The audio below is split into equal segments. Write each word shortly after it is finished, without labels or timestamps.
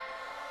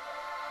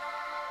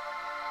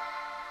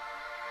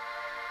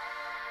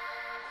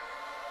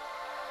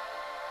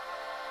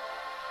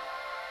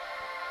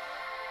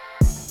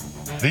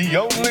The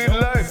only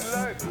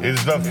life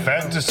is the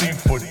fantasy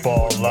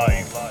football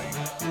life.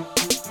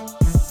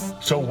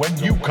 So when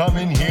you come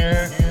in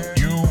here,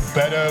 you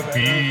better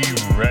be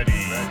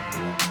ready.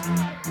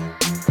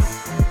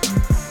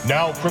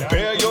 Now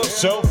prepare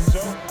yourself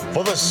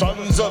for the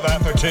Sons of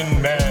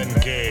Atherton Man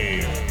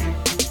Cave.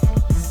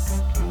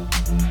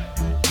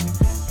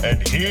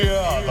 And here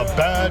are the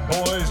bad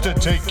boys to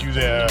take you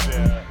there,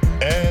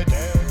 Ed,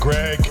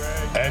 Greg,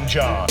 and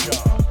John.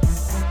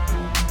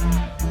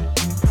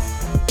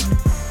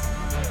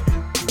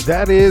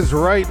 That is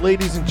right,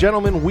 ladies and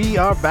gentlemen. We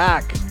are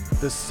back,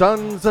 the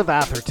Sons of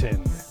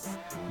Atherton.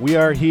 We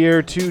are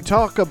here to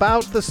talk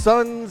about the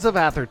Sons of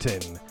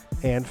Atherton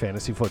and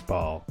fantasy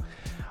football.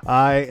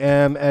 I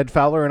am Ed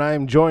Fowler, and I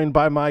am joined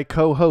by my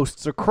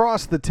co-hosts.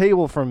 Across the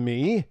table from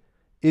me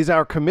is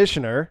our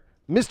commissioner,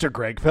 Mr.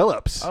 Greg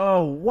Phillips.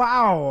 Oh,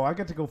 wow. I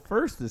got to go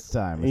first this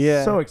time. It's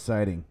Yeah. so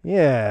exciting.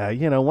 Yeah,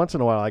 once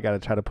in a while I got to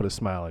try to put a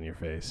smile on your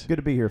face. Good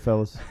to be here,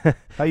 fellas.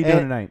 How you doing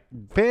tonight?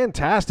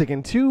 Fantastic.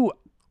 And to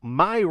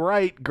my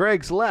right,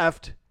 Greg's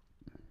left,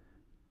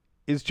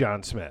 is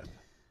John Smith.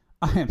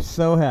 I am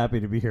so happy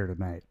to be here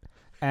tonight.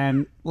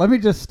 And let me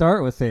just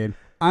start with saying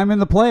I'm in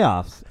the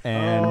playoffs.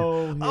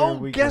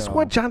 And Guess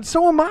what, John?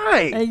 So am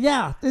I. Hey,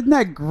 yeah, isn't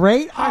that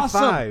great? High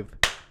Awesome. five.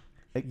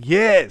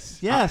 Yes.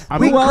 Yes.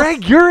 Wait, Who else?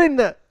 Greg, you're in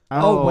the...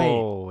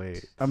 Oh,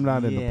 wait. I'm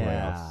not in the Yeah.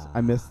 playoffs.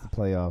 I missed the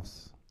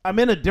playoffs. I'm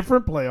in a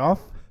different playoff.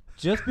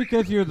 Just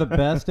because you're the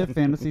best at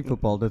fantasy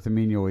football doesn't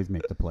mean you always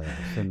make the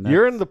playoffs. And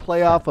You're in the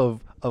playoff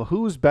of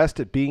who's best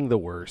at being the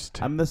worst.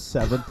 I'm the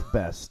 7th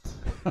best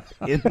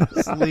in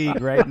this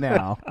league right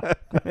now.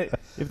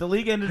 If the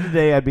league ended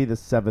today, I'd be the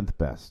 7th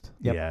best.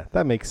 Yep. Yeah,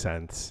 that makes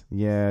sense.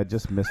 Yeah,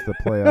 just missed the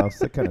playoffs.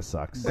 That kind of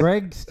sucks.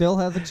 Greg still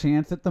has a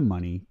chance at the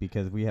money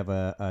because we have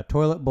a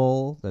toilet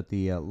bowl that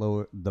the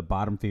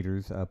bottom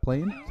feeders play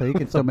in, so he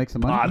can still make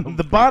some money.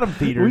 The bottom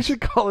feeders. We should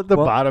call it the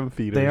Well, bottom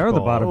feeders they are the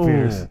bowl. bottom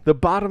feeders. The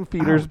bottom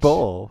feeders Ouch.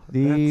 bowl.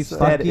 The That's,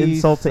 Add sucky,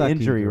 insult to sucky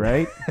injury, group.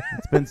 right?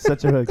 It's been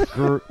such a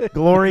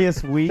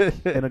glorious week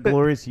and a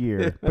glorious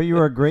year. But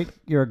you're a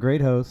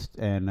great host,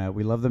 and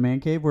we love the man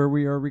cave where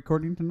we are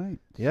recording tonight.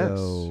 Yes,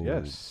 So-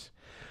 yes.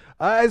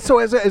 So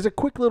as a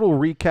quick little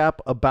recap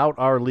about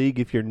our league,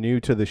 if you're new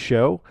to the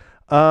show,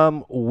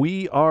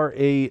 we are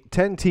a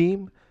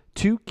 10-team,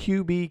 2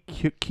 QB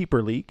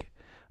keeper league.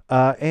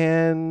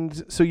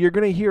 And so you're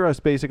going to hear us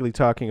basically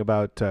talking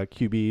about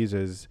QBs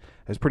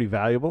as pretty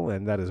valuable,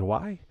 and that is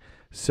why.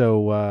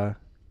 So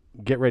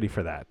get ready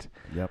for that.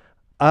 Yep.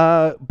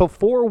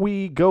 Before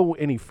we go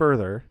any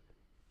further,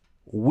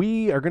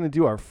 we are going to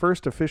do our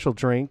first official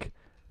drink,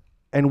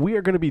 and we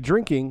are going to be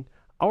drinking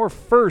our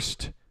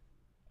first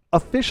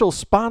official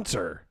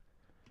sponsor,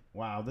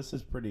 Wow, this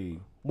is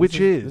pretty. Which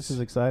this is is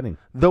exciting.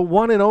 the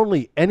one and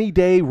only Any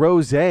Day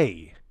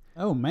Rosé.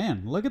 Oh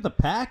man, look at the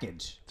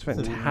package. It's This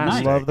is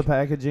fantastic. nice. Love the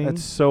packaging.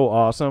 That's so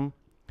awesome.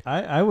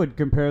 I would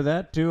compare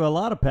that to a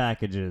lot of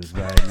packages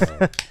right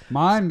now.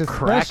 Mine especially.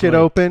 Crack it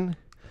open.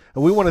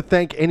 And we want to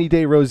thank Any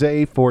Day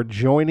Rosé for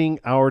joining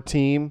our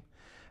team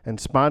and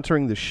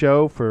sponsoring the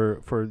show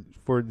for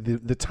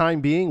the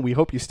time being. We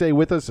hope you stay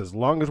with us as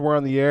long as we're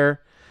on the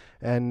air.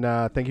 And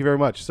thank you very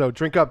much. So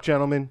drink up,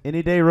 gentlemen.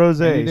 Any Day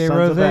Rosé. Any Day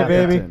Sons of Rosé,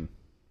 baby. Atherton.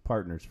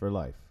 Partners for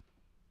life.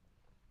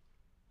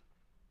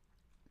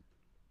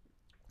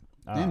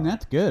 Damn,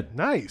 that's good.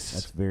 Nice.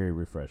 That's very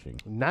refreshing.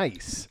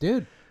 Nice.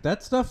 Dude,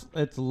 that stuff,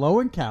 it's low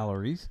in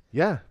calories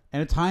Yeah.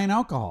 and it's high in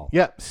alcohol.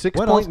 Yeah.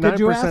 What else could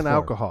you ask 6.9% for?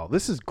 alcohol.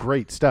 This is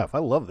great stuff. I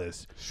love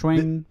this.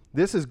 Schwing.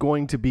 This is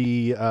going to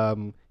be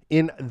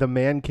in the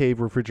Man Cave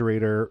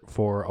refrigerator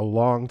for a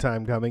long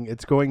time coming.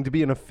 It's going to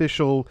be an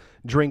official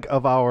drink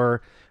of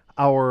our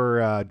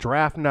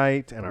draft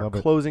night and our Love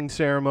it. closing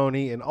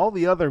ceremony and all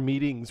the other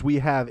meetings we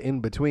have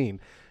in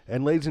between.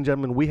 And ladies and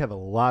gentlemen, we have a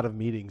lot of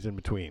meetings in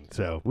between.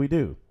 So We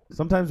do.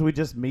 Sometimes we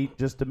just meet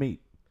just to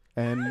meet.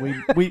 And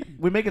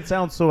we make it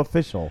sound so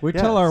official. We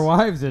tell our Yes.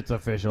 wives it's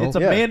official. It's a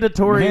Yeah.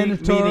 mandatory meeting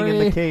in the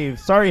Mandatory. cave.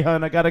 Sorry,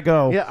 hun, I gotta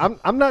go. yeah,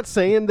 I'm not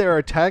saying there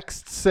are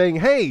texts saying,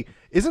 "Hey,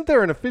 isn't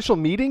there an official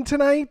meeting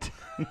tonight?"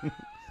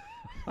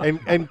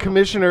 and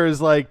commissioner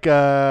is like,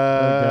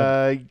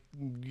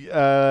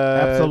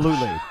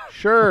 Absolutely.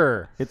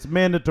 Sure. It's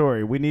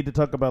mandatory. We need to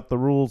talk about the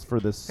rules for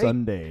this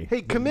Sunday.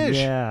 Hey, Commish,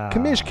 Yeah.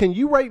 Commish, can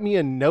you write me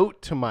a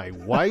note to my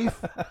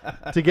wife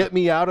to get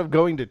me out of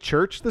going to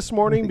church this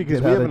morning because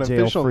Get we out have an of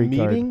jail official free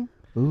card. meeting?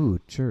 Ooh,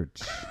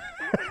 church.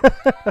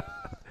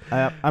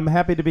 I'm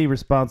happy to be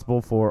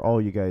responsible for all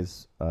you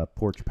guys'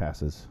 porch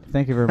passes.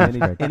 Thank you very much,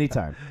 Greg.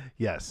 Anytime.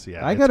 Yes,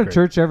 yeah. I it's go to great.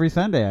 church every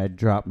Sunday. I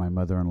drop my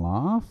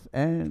mother-in-law off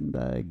and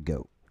I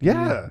go.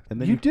 Yeah,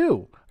 And then you you-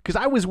 do. Because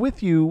I was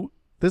with you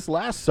this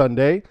last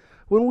Sunday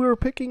when we were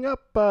picking up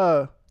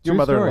your True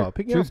mother-in-law. story.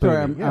 Picking True up story.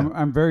 Booney, yeah.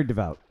 I'm very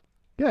devout.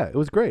 Yeah, it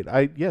was great.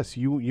 Yes,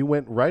 you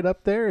went right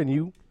up there and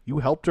you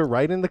helped her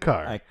right in the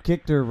car. I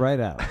kicked her right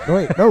out.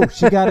 Wait, no,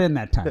 she got in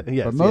that time.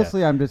 Yes, but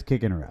mostly I'm just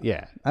kicking her out.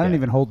 Yeah, I don't yeah.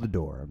 even hold the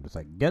door. I'm just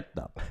like, get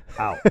the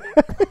out.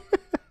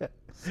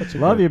 Such a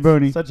Love good- you,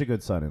 Booney. Such a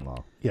good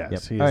son-in-law. Yes,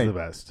 Yep. he is All right. the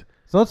best.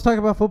 So let's talk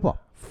about football.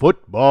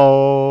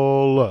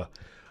 Football.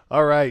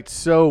 All right,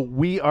 so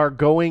we are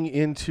going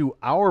into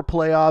our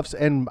playoffs,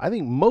 and I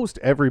think most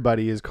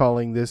everybody is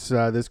calling this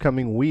this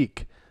coming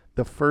week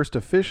the first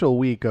official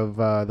week of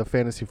the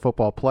fantasy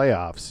football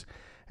playoffs.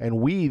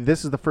 And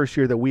this is the first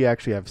year that we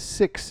actually have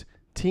 6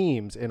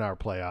 teams in our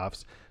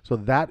playoffs, so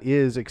that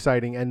is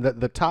exciting. And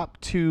the top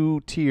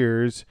 2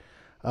 tiers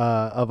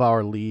of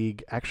our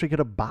league actually get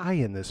a bye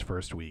in this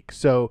first week.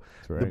 So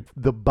right.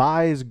 the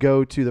byes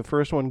go to, the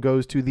first one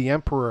goes to the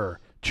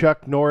Emperor,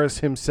 Chuck Norris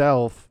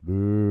himself.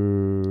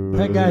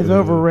 That guy's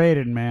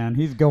overrated, man.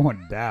 He's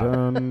going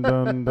down. Dun,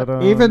 dun, dun,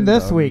 dun, Even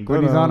this dun, week, when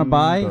dun, he's on a dun,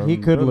 bye, dun, he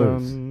could dun,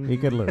 lose. dun. He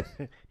could lose.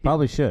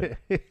 Probably should.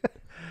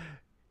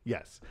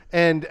 Yes.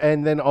 And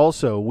then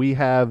also we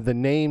have the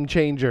name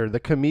changer, the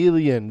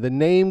chameleon, the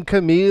name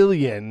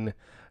chameleon.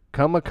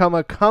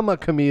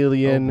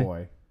 Chameleon. Oh,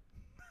 boy.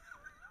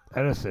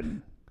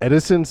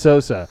 Edison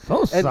Sosa.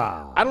 Sosa. And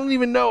I don't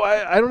even know.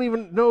 I don't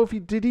even know if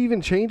did he even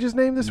change his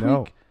name this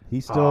No. week?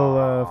 He's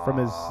still from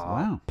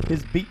Wow.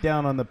 his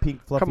beatdown on the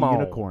pink fluffy Come on.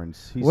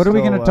 unicorns. He's What are we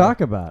still, going to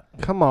talk about?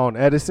 Come on,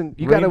 Edison.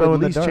 You got to Rainbow at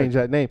in the least dark. change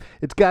that name.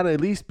 It's got to at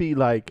least be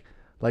like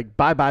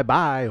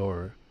bye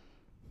or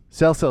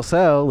sell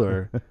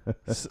or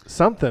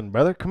something,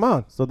 brother. Come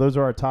on. So those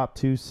are our top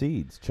 2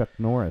 seeds. Chuck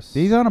Norris.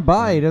 He's on a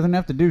bye. He doesn't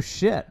have to do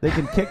shit. They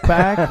can kick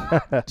back.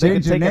 They can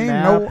Change your take a name?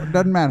 nap, No,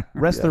 doesn't matter.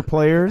 rest their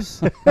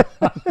players.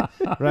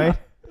 Right?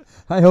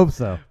 I hope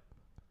so.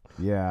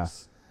 Yeah.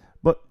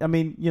 But I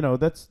mean,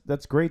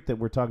 that's great that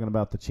we're talking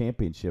about the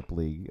championship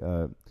league.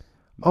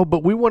 Oh,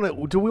 but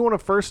do we want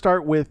to first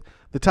start with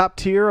the top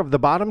tier of the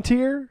bottom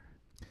tier?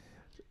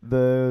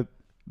 The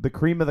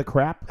cream of the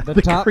crap.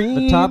 The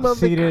cream top of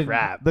the seeded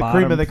crap. The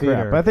cream of the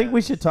feeder. crap. I think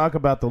we should talk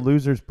about the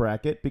losers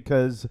bracket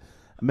because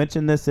I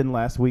mentioned this in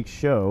last week's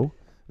show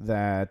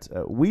that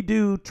we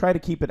do try to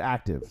keep it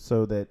active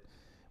so that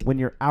when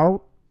you're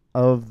out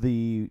of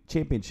the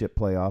championship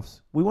playoffs,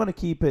 we want to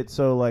keep it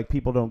so like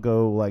people don't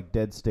go like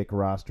dead stick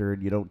roster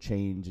and you don't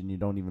change and you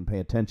don't even pay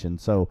attention.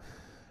 So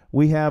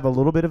we have a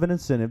little bit of an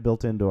incentive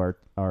built into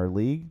our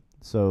league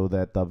so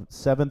that the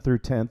 7th through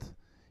 10th,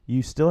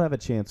 you still have a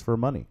chance for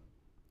money.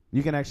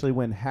 You can actually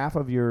win half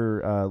of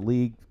your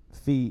league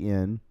fee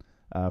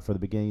for the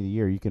beginning of the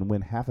year. You can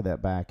win half of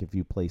that back if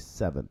you place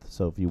 7th.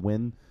 So if you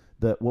win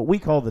what we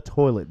call the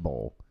toilet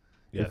bowl,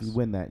 Yes. if you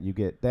win that, you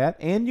get that,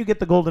 and you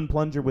get the golden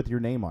plunger with your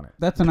name on it.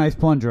 That's a nice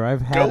plunger.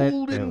 I've had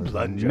Golden it.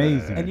 plunger.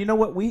 Amazing. And you know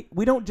what? We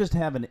don't just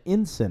have an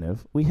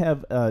incentive. We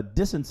have a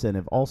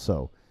disincentive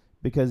also.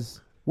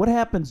 Because what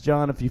happens,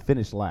 John, if you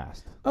finish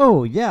last?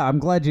 Oh, yeah. I'm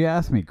glad you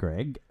asked me,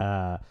 Greg.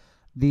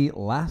 The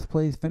last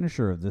place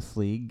finisher of this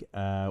league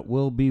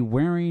will be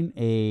wearing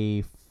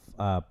a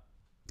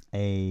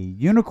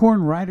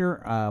Unicorn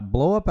Rider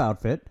blow-up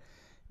outfit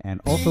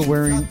and also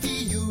wearing...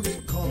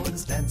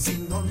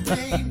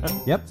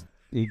 Yep.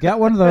 He got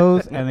one of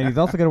those, and then he's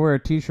also going to wear a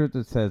T-shirt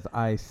that says,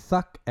 I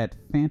suck at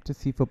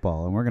fantasy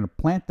football. And we're going to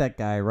plant that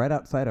guy right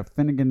outside of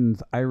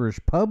Finnegan's Irish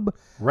Pub.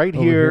 Right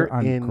over here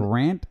on in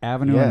Grant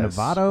Avenue in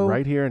Novato.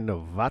 Right here in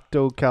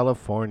Novato,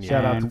 California.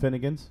 Shout out to And-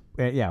 Finnegan's.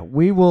 Yeah,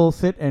 we will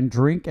sit and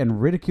drink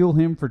and ridicule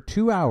him for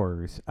 2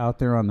 hours out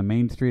there on the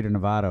main street of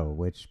Novato,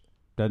 which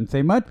doesn't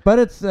say much, but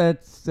it's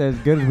as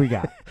good as we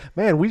got.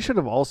 Man, we should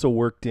have also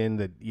worked in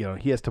that,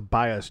 he has to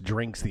buy us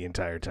drinks the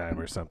entire time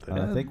or something.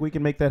 I think we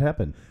can make that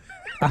happen.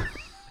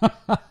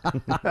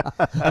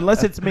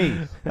 Unless it's me.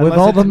 With Unless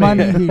all it's the me.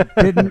 money he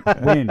didn't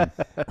win.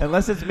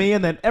 Unless it's me,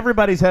 and then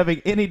everybody's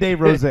having any day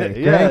rosé.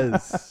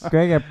 Yes.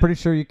 Greg, I'm pretty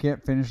sure you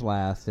can't finish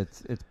last.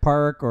 It's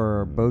Park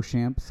or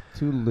Beauchamp's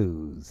to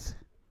lose.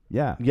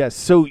 Yeah. Yes.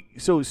 So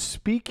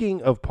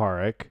speaking of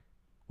Park,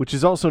 which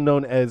is also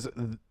known as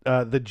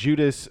the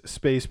Judas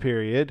space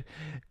period,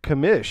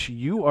 Kamish,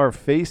 you are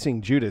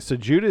facing Judas. So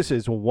Judas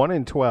is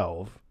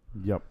 1-12,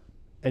 Yep.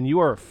 and you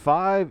are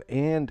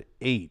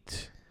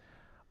 5-8.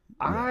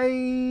 I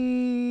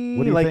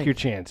What do you like think? your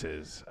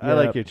chances. I Yeah.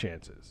 like your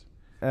chances.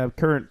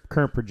 Current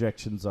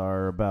projections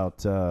are about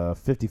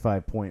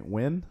 55-point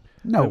win.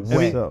 No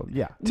way. So,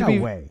 yeah. No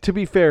way. To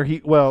be fair, he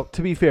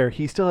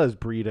still has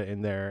Breida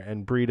in there,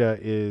 and Breida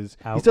is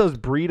Out. he still has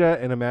Breida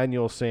and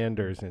Emmanuel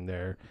Sanders in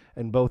there,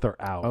 and both are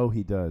out. Oh,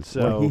 he does. So-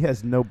 Well, he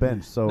has no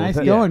bench. So Nice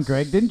that- going, Yes.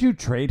 Greg. Didn't you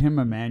trade him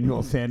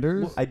Emmanuel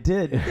Sanders? I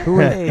did. Who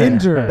was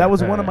injured. That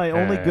was one of my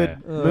only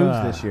good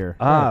moves this year.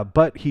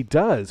 But he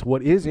does.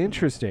 What is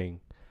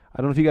interesting,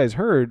 I don't know if you guys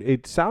heard,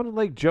 it sounded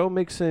like Joe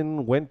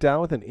Mixon went down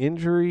with an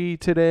injury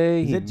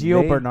today. Is He it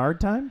Gio may- Bernard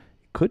time?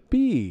 Could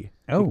be.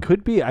 Oh. It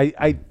could be.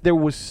 I there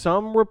was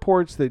some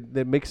reports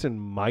that Mixon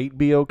might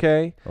be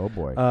okay. Oh,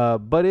 boy.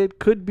 But it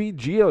could be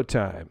Gio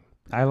time.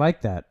 I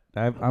like that.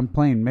 I'm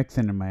playing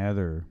Mixon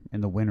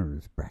in the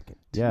winners bracket.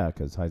 Yeah,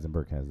 because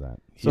Heisenberg has that.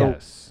 So,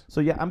 Yes.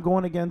 So yeah, I'm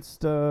going against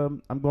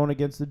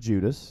the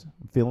Judas.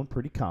 I'm feeling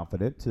pretty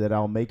confident that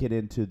I'll make it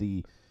into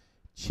the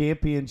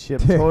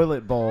championship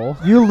toilet bowl.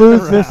 You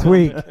lose this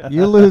week.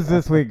 You lose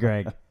this week,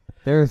 Greg.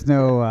 There's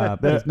no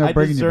there's no I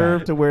bringing deserve you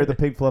back. to wear the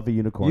pink fluffy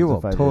unicorns. You will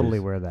if I totally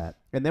lose. wear that.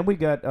 And then we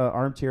got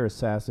Armchair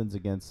Assassins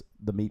against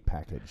the Meat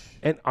Package.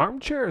 And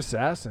Armchair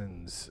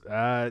Assassins,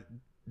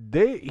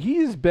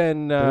 He's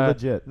been They're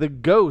legit. the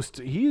ghost.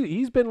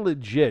 He's been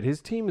legit.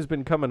 His team has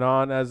been coming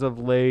on as of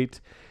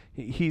late.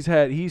 He's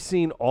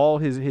seen all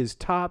his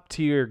top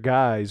tier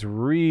guys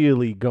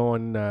really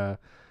going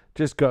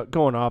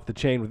going off the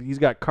chain. He's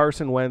got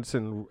Carson Wentz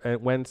and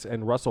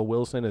Russell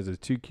Wilson as his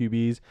 2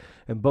 QBs,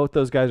 and both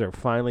those guys are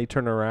finally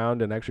turning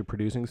around and actually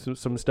producing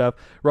some stuff.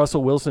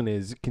 Russell Wilson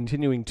is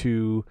continuing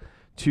to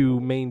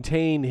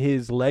maintain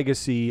his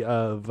legacy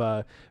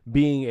of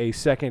being a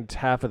second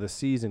half of the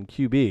season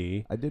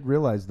QB. I did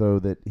realize though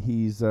that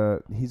he's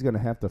going to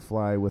have to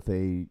fly with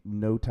a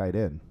no tight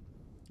end.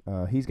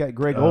 He's got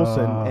Greg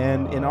Olson,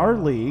 and in our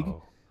league,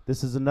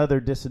 this is another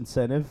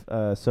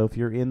disincentive. So if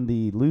you're in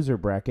the loser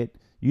bracket,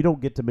 you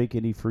don't get to make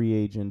any free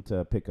agent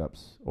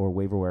pickups or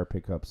waiver wire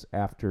pickups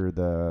after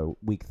the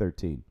week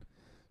 13.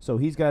 So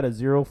he's got a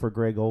 0 for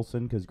Greg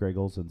Olson because Greg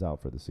Olson's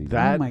out for the season.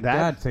 Oh my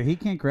God! So he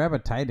can't grab a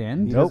tight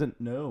end. He Nope. doesn't.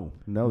 No.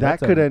 That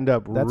could end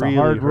up that's really a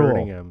hard hurting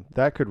rule. him.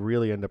 That could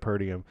really end up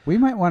hurting him. We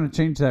might want to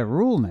change that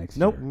rule next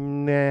Nope.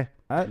 year.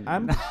 Nah.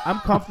 I'm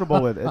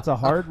comfortable with it. It's a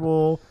hard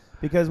rule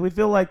because we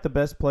feel like the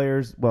best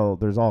players. Well,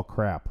 there's all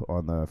crap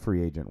on the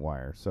free agent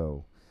wire.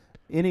 So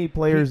any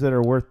players that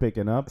are worth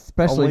picking up,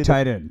 Especially only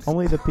tight ends.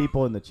 only the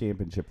people in the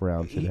championship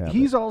round should have.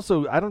 He's it.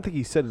 also. I don't think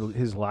he said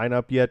his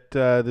lineup yet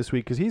this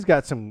week because he's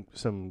got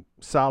some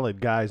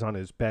solid guys on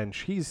his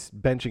bench. He's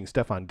benching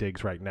Stephon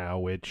Diggs right now,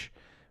 which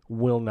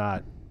will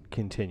not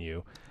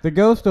continue. The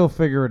ghost will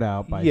figure it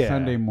out by Yeah.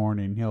 Sunday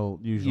morning. He'll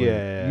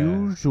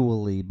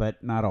usually,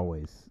 but not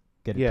always,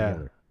 get it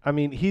together. I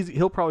mean,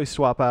 he'll probably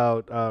swap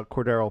out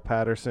Cordero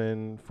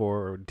Patterson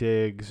for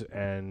Diggs,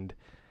 and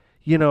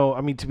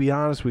I mean, to be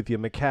honest with you,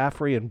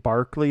 McCaffrey and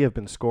Barkley have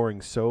been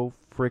scoring so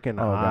freaking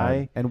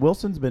high. God. And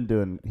Wilson's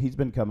he's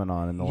been coming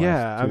on in the last 2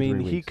 I or 3 mean,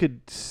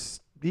 weeks.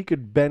 he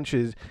could bench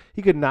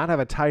he could not have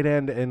a tight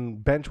end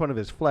and bench one of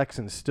his flex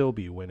and still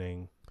be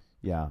winning.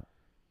 Yeah.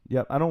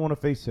 Yep, I don't want to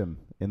face him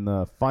in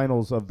the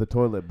finals of the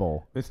toilet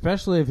bowl.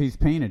 Especially if he's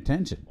paying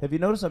attention. Have you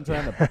noticed I'm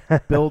trying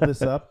to build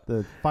this up?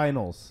 The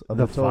finals of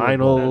the toilet bowl.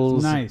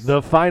 finals, That's nice.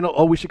 the final.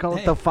 Oh, we should call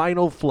it the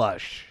final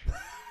flush.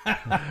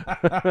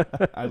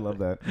 I love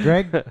that.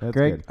 Greg,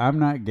 good. I'm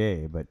not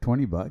gay, but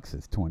 $20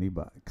 is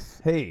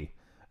 $20. Hey,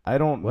 I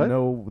don't What?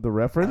 know the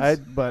reference,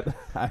 but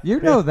You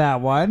know that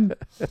one.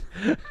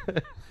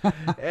 Well,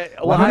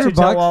 Why don't you $100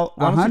 tell all-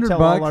 why don't you $100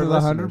 tell all our is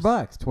listeners?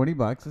 $100.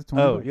 $20 is $20.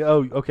 oh, yeah,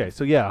 okay.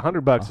 So yeah,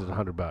 $100 is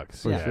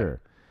 $100 for yeah.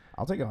 sure.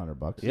 I'll take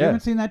 $100. You Yeah.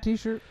 haven't seen that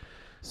T-shirt?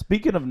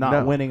 Speaking of not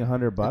No. winning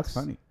 $100, That's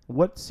funny.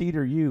 what seed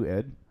are you,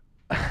 Ed?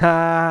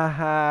 Ha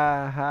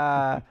ha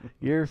ha!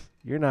 You're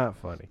not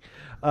funny.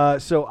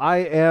 So I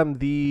am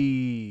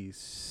the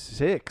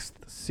 6th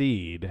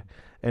seed,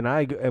 and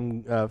I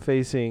am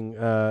facing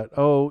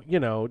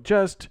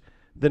just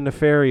the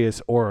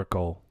nefarious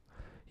Oracle.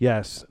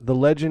 Yes, the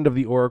legend of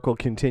the Oracle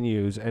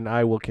continues, and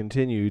I will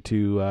continue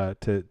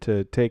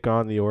to take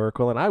on the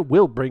Oracle, and I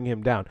will bring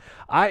him down.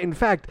 In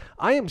fact,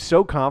 I am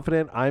so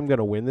confident I'm going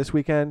to win this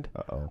weekend.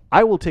 Uh-oh.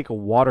 I will take a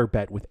water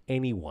bet with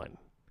anyone.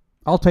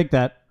 I'll take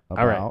that.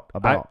 All right.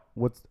 About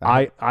what's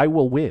I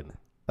will win.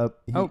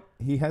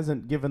 he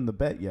hasn't given the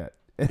bet yet.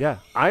 Yeah,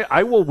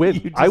 I will win.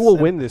 You just I will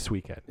said- win this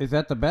weekend. Is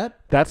that the bet?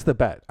 That's the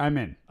bet. I'm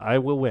in. I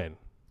will win.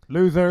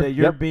 Loser. That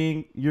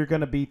you're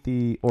going to beat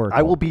the Oracle.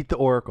 I will beat the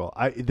Oracle.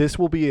 This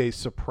will be a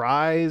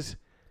surprise.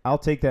 I'll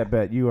take that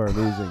bet. You are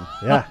losing.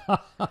 Yeah,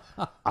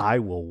 I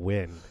will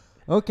win.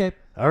 Okay.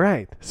 All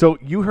right. So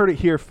you heard it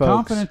here,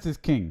 folks. Confidence is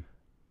king.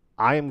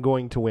 I am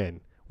going to win.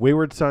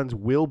 Wayward Sons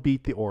will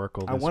beat the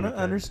Oracle. I This want to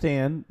weekend.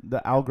 understand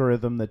the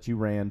algorithm that you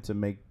ran to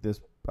make this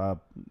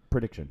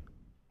prediction,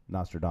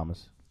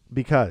 Nostradamus.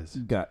 because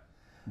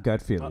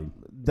Gut feeling.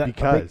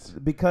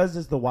 Because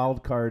it's the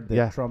wild card that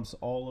Yeah. trumps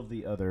all of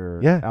the other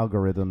Yeah.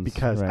 algorithms.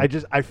 because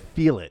right? I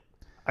feel it.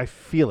 I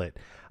feel it.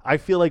 I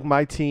feel like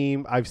my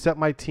team. I've set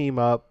my team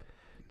up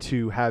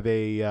to have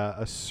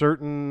a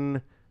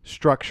certain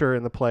structure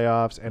in the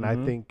playoffs, and I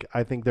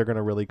think they're going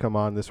to really come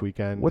on this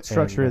weekend. What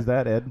structure is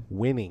that, Ed?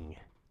 Winning.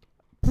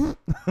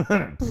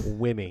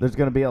 Winning. There's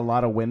going to be a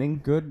lot of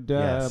winning. Good.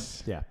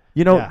 Yes. Yeah.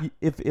 You know, Yeah.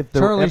 if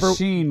there Charlie ever,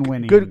 Sheen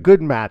winning. Good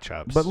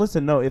matchups. but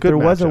listen, no, if Good there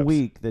was a matchups.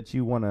 week that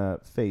you want to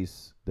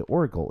face the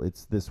Oracle,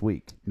 it's this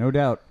week. No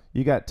doubt.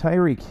 You got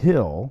Tyreek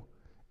Hill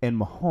and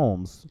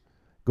Mahomes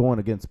going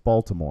against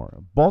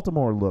Baltimore.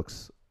 Baltimore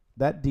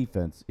that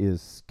defense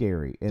is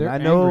scary, and They're I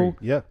know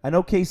angry. Yeah. I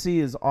know KC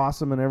is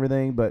awesome and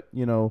everything, but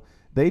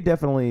they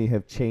definitely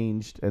have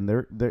changed, and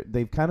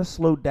they've kind of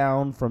slowed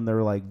down from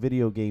their like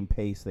video game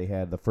pace they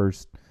had the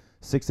first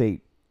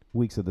 6-8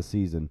 weeks of the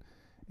season.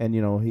 And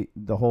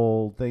the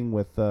whole thing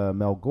with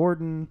Mel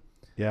Gordon,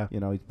 Yeah.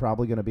 he's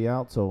probably going to be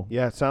out. So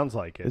Yeah, it sounds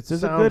like it. this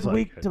is a Sounds good like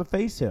week it. to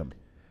face him.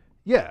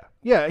 Yeah.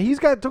 Yeah, he's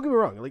got. Don't get me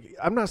wrong. Like,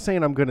 I'm not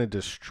saying I'm going to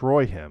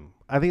destroy him.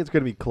 I think it's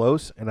going to be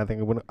close, and I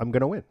think I'm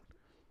going to win.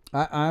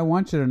 I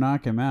want you to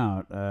knock him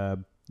out. I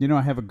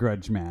have a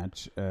grudge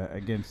match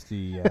against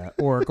the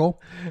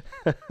Oracle.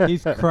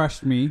 He's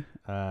crushed me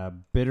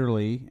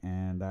bitterly,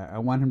 and I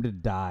want him to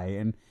die.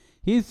 And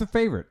He's the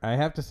favorite. I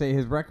have to say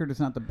his record is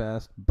not the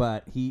best,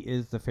 but he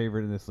is the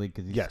favorite in this league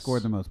because he Yes.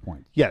 scored the most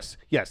points. Yes.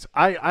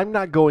 I'm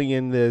not going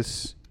in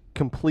this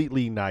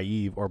completely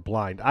naive or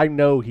blind. I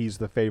know he's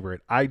the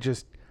favorite. I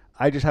just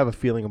have a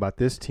feeling about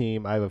this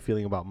team. I have a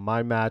feeling about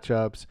my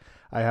matchups.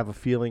 I have a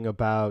feeling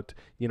about,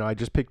 I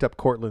just picked up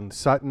Cortland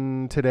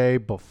Sutton today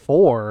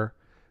before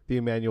the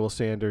Emmanuel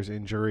Sanders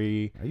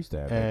injury. I used to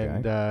have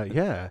And that guy.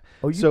 yeah.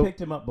 Oh, you So- picked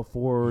him up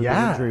before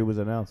Yeah. the injury was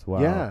announced. Wow.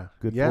 Yeah.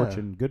 Good Yeah.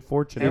 fortune. Good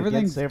fortune.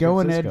 Everything's against San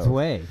going Francisco. Ed's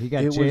way. He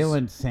got It was-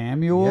 Jalen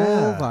Samuels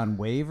Yeah. on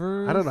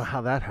waivers. I don't know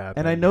how that happened.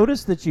 And I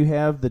noticed that you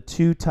have the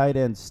 2 tight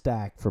end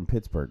stack from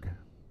Pittsburgh.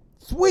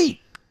 Sweet.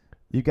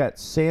 You got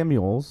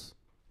Samuels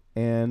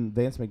and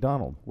Vance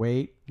McDonald.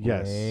 Wait.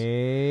 Yes.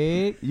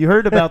 Wait. You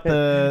heard about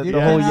the You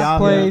the whole cannot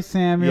Yahoo. play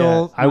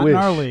Samuels. Yeah, I not wish. in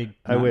our league.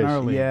 I Not in wish. our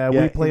league. Yeah,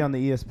 Yeah, we play on the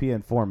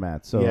ESPN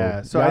format. So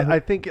yeah. So Yahoo- I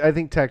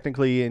think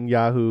technically in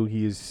Yahoo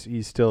he's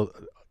still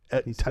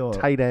He's still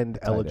tight end tight end.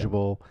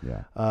 eligible.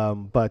 yeah.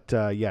 But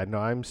no,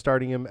 I'm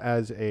starting him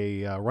as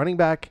a running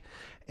back.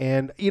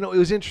 And, it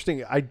was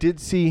interesting. I did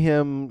see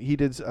him. He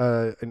did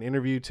an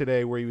interview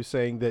today where he was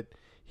saying that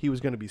he was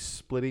going to be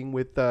splitting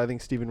with, I think,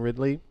 Stephen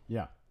Ridley.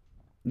 Yeah.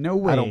 No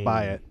way. I don't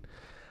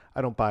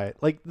buy it.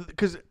 Like,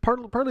 because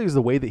partly is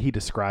the way that he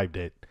described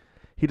it.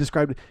 He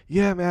described it,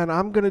 yeah, man,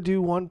 I'm going to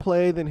do one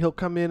play, then he'll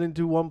come in and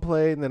do one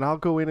play, and then I'll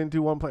go in and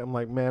do one play. I'm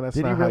like, man, that's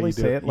Did not he how really you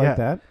do say it like Yeah.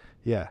 that?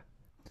 Yeah.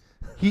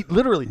 He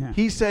literally, Yeah.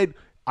 he said,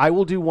 I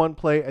will do one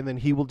play, and then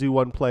he will do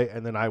one play,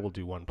 and then I will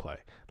do one play.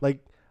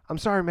 Like, I'm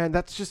sorry, man,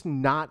 that's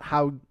not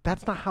how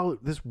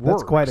this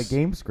works. That's quite a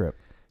game script.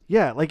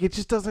 Yeah, like, it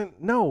just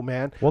doesn't, no,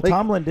 man. Well, Like,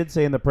 Tomlin did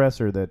say in the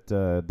presser that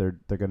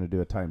they're going to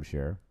do a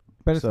timeshare.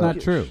 But it's So- not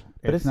true.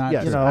 But It's not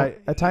yes, you true. know,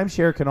 a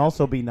timeshare can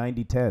also be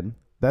 90-10.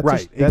 That's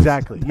Right, that's-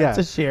 exactly, That's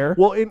yeah. a share.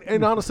 Well,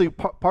 and honestly,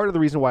 part of the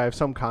reason why I have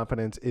some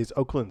confidence is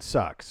Oakland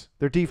sucks.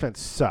 Their defense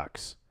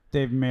sucks.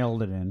 They've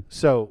mailed it in.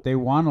 So, They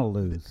want to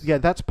lose. yeah,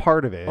 that's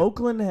part of it.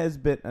 Oakland has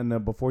been,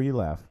 and before you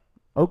laugh,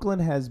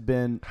 Oakland has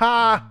been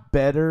Ha!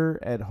 better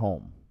at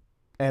home.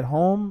 At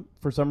home,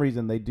 for some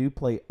reason, they do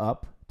play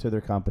up to their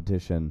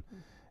competition.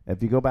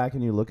 If you go back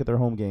and you look at their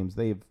home games,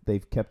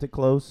 they've kept it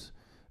close.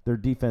 Their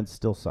defense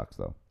still sucks,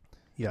 though.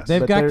 Yes.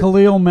 They've But got they're-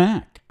 Khalil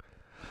Mack.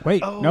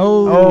 Wait, Oh.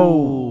 no.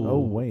 Oh,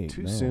 wait,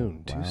 Too no.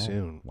 soon. Wow. Too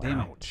soon. Wow. Damn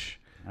it. Ouch.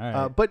 All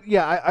right. But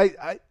yeah,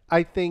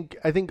 I think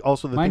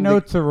also the My thing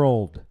notes are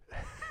old.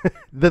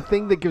 the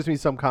thing that gives me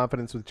some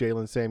confidence with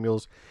Jalen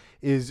Samuels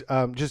is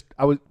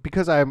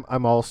because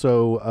I'm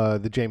also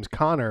the James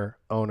Conner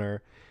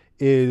owner.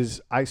 Is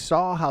I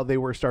saw how they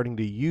were starting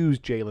to use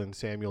Jalen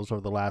Samuels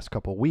over the last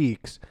couple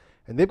weeks,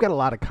 and they've got a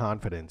lot of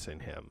confidence in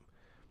him.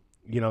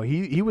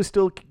 He was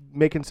still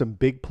making some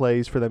big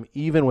plays for them,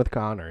 even with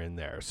Connor in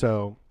there.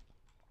 So,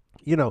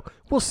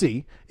 we'll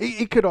see.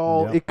 It could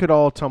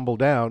all tumble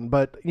down,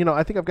 but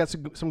I think I've got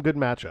some good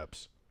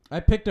matchups. I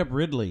picked up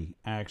Ridley,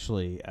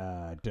 actually,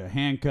 to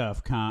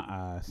handcuff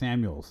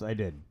Samuels. I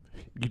did.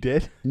 You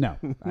did? No,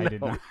 I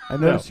did not. I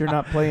noticed you're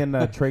not playing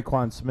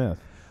Traquan Smith.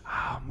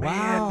 Oh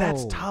man,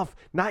 that's Wow. tough.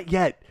 Not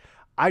yet.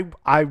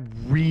 I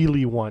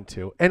really want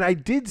to, and I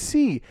did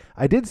see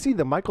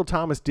that Michael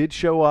Thomas did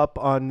show up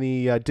on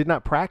the did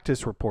not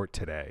practice report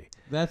today.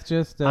 That's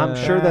just. I'm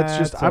sure that's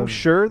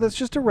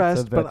just a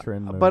rest, but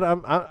veteran move.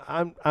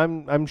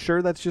 I'm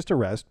sure that's just a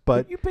rest.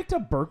 But You picked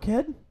up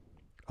Burkhead?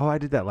 oh, I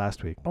did that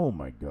last week. Oh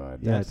my God!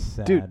 Yeah, That's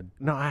sad. dude.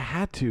 No, I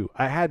had to.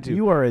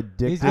 You are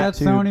addicted. He's got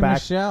to Sony back.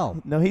 Michelle.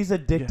 No, he's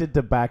addicted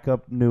to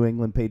backup New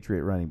England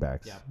Patriot running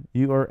backs. Yeah.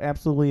 You are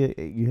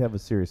absolutely. You have a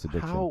serious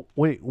addiction. How?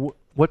 Wait,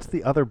 what's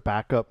the other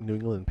backup New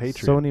England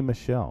Patriot? Sony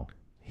Michelle.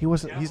 He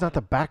wasn't. He's not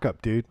the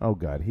backup, dude. Oh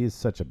God, he is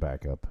such a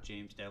backup.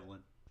 James Devlin.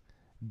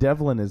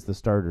 Devlin is the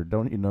starter.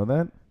 Don't you know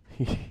that?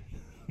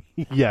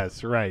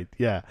 Yes, right.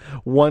 Yeah,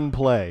 one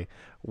play.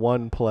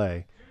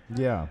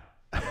 Yeah.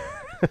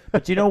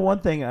 But you know one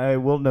thing I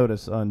will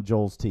notice on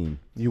Joel's team.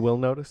 You will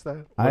notice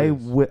that. I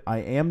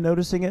am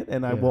noticing it,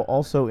 and I Yeah. will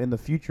also in the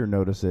future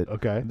notice it.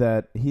 Okay.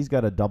 That he's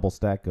got a double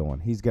stack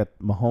going. He's got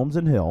Mahomes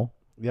and Hill.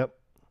 Yep.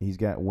 He's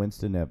got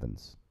Winston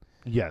Evans.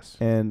 Yes.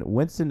 And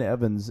Winston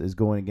Evans is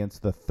going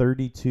against the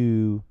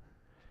 32,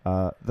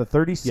 the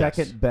 32nd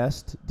Yes.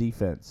 best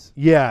defense.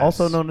 Yeah.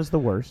 Also known as the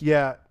worst.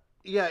 Yeah.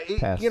 Yeah.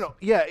 Pass.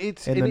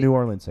 It's And the New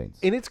Orleans Saints.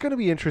 and it's going to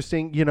be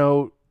interesting.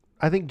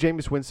 I think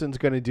Jameis Winston's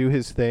going to do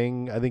his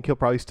thing. I think he'll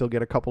probably still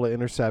get a couple of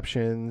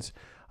interceptions.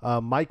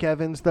 Mike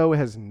Evans, though,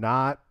 has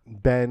not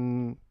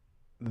been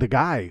the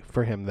guy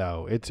for him,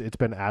 though. It's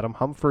been Adam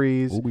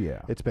Humphries. Oh,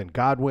 yeah. It's been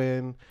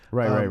Godwin.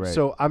 Right.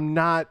 So I'm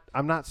not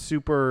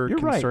super You're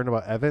right. concerned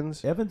about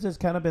Evans. Evans has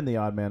kind of been the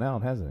odd man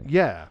out, hasn't he?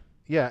 Yeah.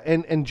 Yeah.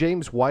 And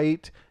James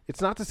White,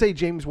 it's not to say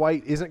James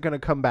White isn't going to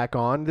come back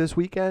on this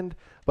weekend,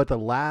 but the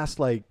last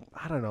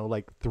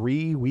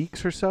 3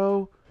 weeks or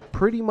so,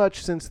 pretty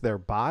much since their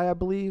bye, I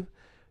believe,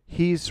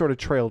 he's sort of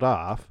trailed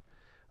off.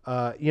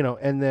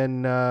 And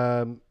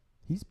then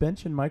He's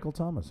benching Michael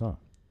Thomas, huh?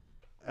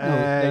 No,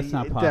 that's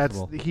not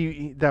possible.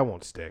 That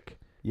won't stick.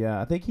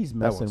 Yeah, I think he's That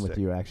messing one's with sick.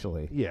 you,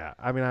 actually. Yeah,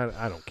 I mean,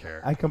 I don't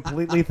care. I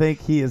completely think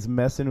he is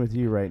messing with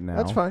you right now.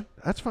 That's fine.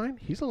 That's fine.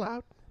 He's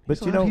allowed. But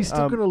He's you allowed. know, he's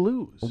still going to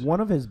lose. One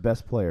of his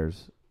best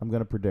players, I'm going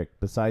to predict,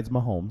 besides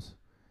Mahomes,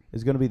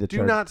 is going to be the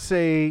Do not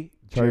say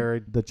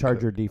Jared. the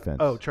Charger defense.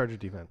 Oh, Charger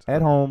defense.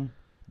 At home,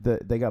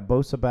 they got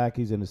Bosa back.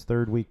 He's in his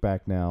 3rd week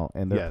back now,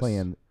 and they're Yes.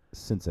 playing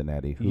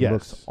Cincinnati, who Yes.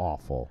 looks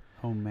awful.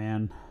 Oh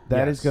man.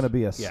 That is Yes. going to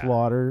be a Yeah.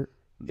 slaughter,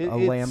 a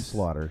lamb It's-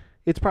 slaughter.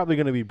 It's probably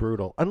going to be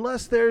brutal,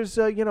 unless there's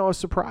a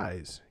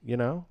surprise.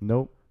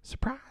 Nope.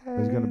 Surprise.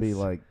 There's going to be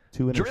like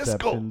 2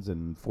 Driscoll. interceptions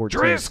and 14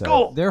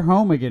 Driscoll. sacks. They're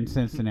home against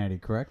Cincinnati,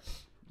 correct?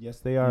 Yes,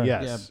 they are.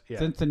 Yes. Yeah. Yeah.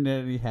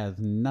 Cincinnati has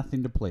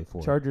nothing to play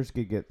for. Chargers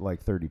could get like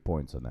 30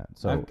 points on that.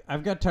 So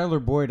I've got Tyler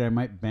Boyd. I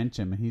might bench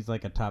him, and he's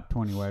like a top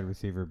 20 wide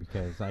receiver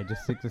because I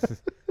just think this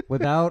is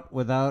without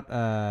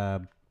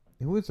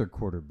who was their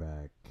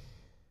quarterback?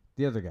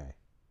 The other guy.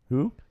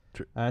 who?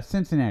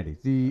 Cincinnati.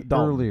 The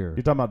Dalton. earlier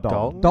You're talking about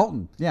Dalton.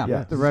 Dalton. Yeah,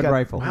 Yeah, the he's red got-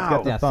 rifle. he's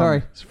got the yeah, thumb. sorry.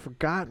 It's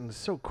forgotten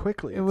so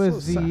quickly. It It's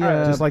was so the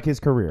Just like his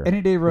career.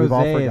 Any Day We've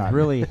all Rose has forgotten.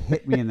 really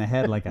hit me in the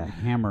head like a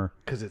hammer.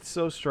 because it's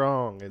so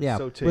strong. It's Yeah,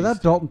 so tasty.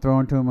 without Dalton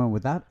throwing to him and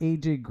without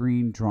AJ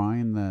Green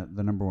drawing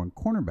the number one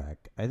cornerback,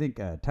 I think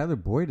Tyler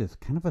Boyd is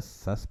kind of a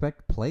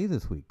suspect play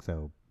this week.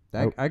 So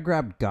I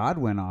grabbed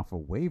Godwin off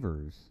of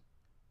waivers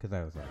because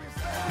I was like,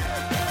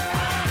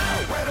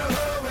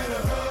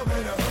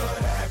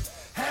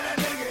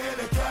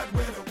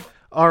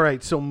 All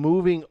right, so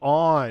moving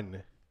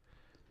on.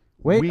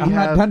 wait, We I'm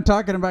have- not done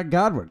talking about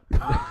Godwin.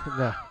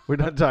 No, we're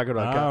not talking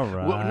about Godwin.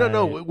 All Well,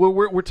 no,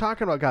 right. we're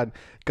talking about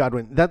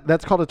Godwin.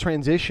 That's called a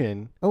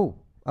transition. oh,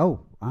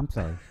 I'm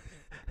sorry.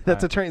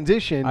 That's a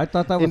transition. I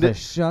thought that was into, a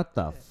shut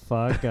the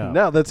fuck up.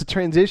 No, that's a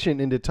transition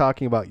into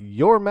talking about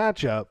your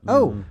matchup.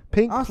 Oh,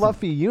 Pink awesome.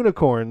 Fluffy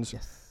Unicorns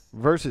Yes.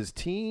 versus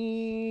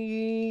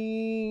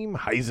Team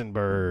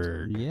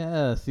Heisenberg.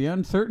 Yes, the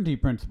uncertainty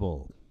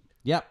principle.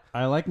 Yep,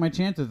 I like my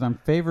chances. I'm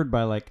favored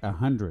by like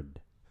 100.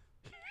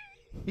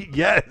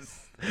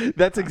 Yes,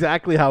 that's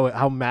exactly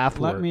how math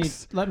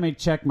works. Let me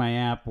check my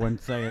app 1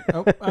 second.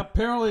 Oh,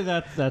 apparently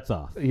that's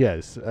off.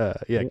 Yes,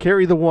 yeah.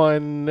 Carry the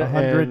one.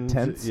 100 and-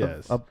 tenths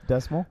Yes. of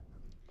decimal?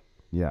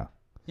 Yeah.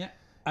 Yeah,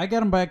 I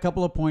got them by a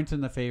couple of points in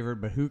the favor,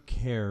 but who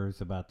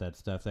cares about that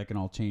stuff? That can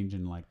all change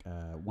in like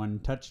one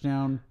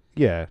touchdown.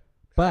 Yeah.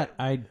 But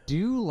I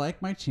do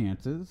like my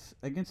chances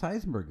against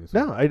Heisenberg this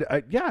week. No,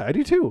 I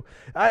do too.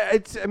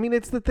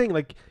 It's the thing.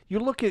 Like you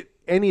look at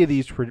any of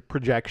these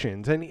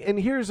projections, and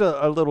here's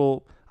a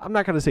little. I'm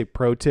not going to say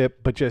pro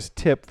tip, but just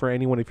tip for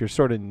anyone if you're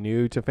sort of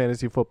new to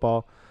fantasy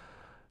football.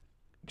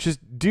 Just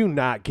do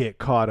not get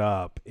caught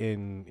up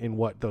in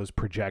what those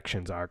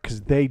projections are,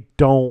 because they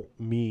don't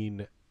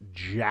mean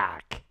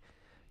jack.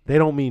 They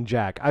don't mean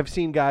jack. I've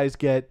seen guys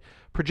get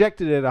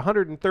projected at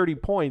 130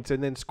 points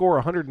and then score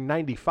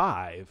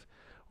 195.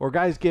 Or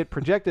guys get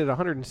projected at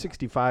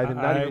 165 and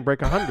not even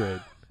break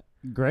 100.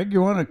 Greg, you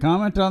want to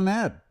comment on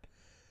that?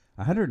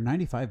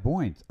 195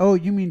 points. Oh,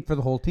 you mean for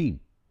the whole team?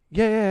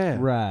 Yeah.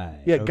 Right.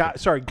 Yeah, okay.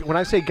 sorry. When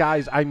I say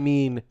guys, I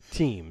mean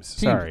teams. Teams.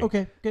 Sorry.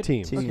 Okay, good.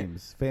 Teams.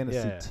 Teams. Fantasy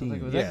Yeah.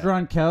 teams. Was Yeah. that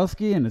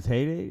Gronkowski in his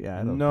heyday?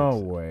 I don't No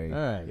think so. way. All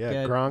right. Yeah,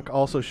 good. Gronk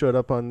also showed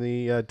up on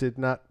the did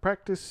not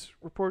practice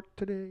report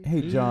today.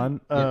 Hey,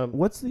 John,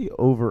 what's the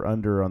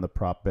over-under on the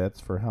prop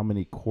bets for how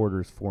many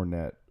quarters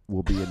Fournette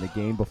will be in the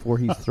game before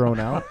he's thrown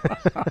out?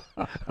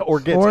 Or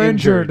gets Or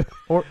injured.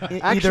 Or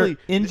Actually, either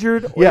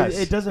injured or Yes.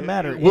 it doesn't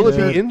matter. Will it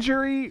Injured be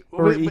injury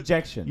or but-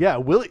 ejection? Yeah,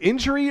 will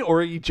injury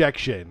or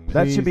ejection?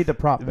 That should be the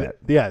prop bet.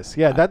 Yes,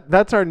 yeah.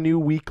 That's our new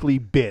weekly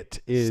bit.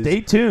 Is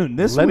Stay tuned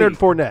this Leonard week.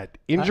 Fournette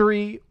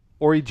injury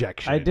or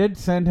ejection? I did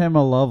send him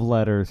a love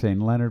letter saying,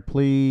 Leonard,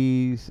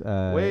 please, if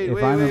I'm wait,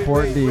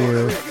 important to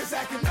you,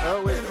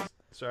 Oh wait,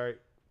 sorry.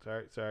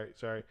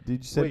 Did you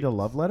send Wait. a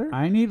love letter?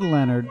 I need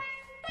Leonard.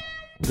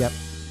 Yep.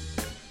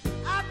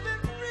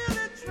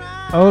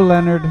 Oh,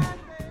 Leonard,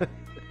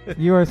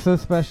 you are so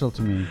special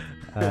to me.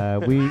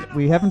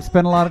 We haven't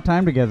spent a lot of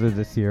time together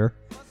this year,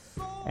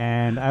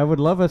 and I would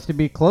love us to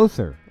be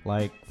closer,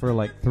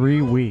 for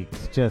 3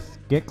 weeks. Just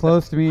get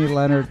close to me,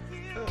 Leonard.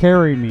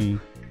 Carry me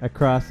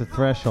across the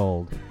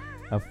threshold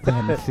of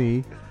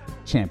fantasy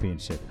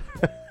championship.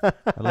 I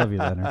love you,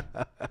 Leonard.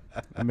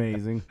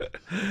 Amazing.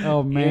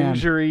 Oh man.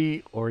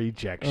 Injury or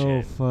ejection?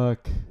 Oh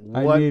fuck.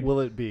 What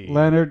will it be?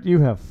 Leonard, you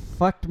have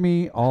fucked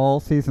me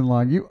all season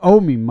long. You owe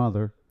me,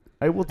 mother.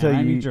 I will tell And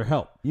I you, need your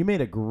help. you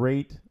made a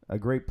great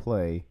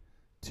play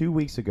 2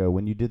 weeks ago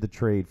when you did the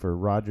trade for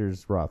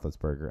Rogers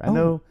Roethlisberger. I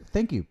know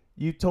Thank you.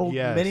 you told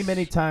Yes.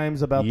 many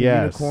times about the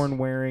Yes. unicorn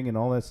wearing and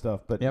all that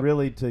stuff, but Yep.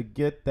 really to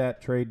get that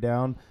trade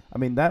down, I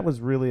mean, that was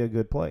really a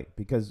good play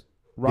because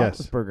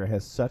Yes. Roethlisberger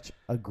has such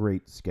a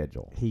great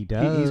schedule. He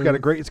does. He's got a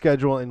great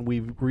schedule, and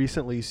we've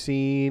recently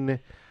seen.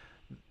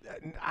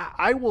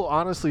 I will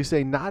honestly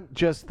say, not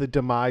just the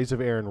demise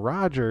of Aaron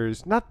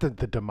Rodgers, not the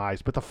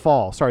demise, but the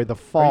fall. Sorry, the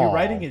fall. Are you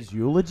writing his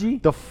eulogy?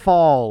 The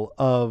fall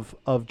of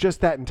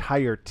just that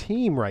entire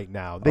team right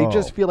now. They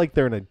just Oh. feel like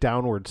they're in a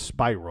downward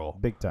spiral.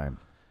 Big time.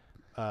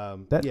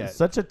 That's yeah,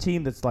 such a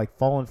team that's like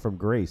fallen from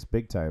grace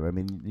big time. I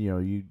mean,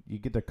 you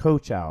get the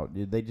coach out.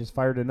 They just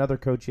fired another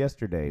coach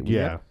yesterday.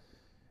 yeah.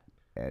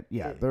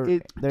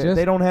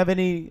 They don't have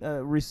any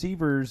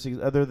receivers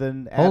other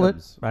than Hold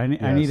Adams. it.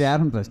 I need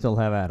Adams. I still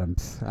have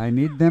Adams. I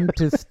need them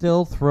to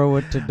still throw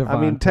it to Devontae. I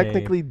mean,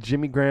 technically,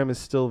 Jimmy Graham is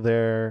still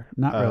there.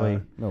 Not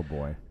really. Oh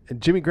boy, And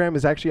Jimmy Graham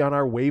is actually on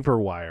our waiver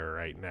wire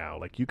right now.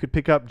 Like, you could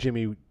pick up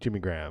Jimmy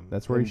Graham.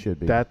 That's where he And should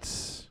be.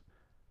 That's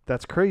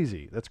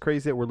crazy. That's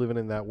crazy that we're living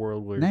in that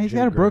world where Now he's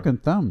Jimmy got a Graham- broken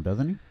thumb,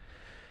 doesn't he?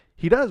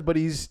 He does, but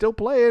he's still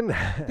playing.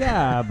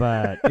 Yeah,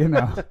 but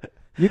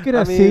you could I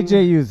have mean-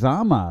 CJ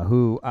Uzama,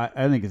 who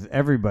I think is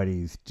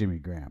everybody's Jimmy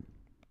Graham.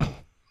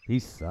 He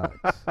sucks.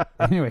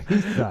 Anyway, he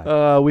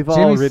sucks. We've all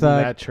Jimmy ridden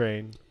sucked. that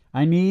train.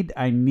 I need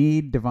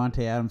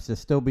Devontae Adams to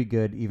still be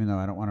good, even though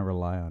I don't want to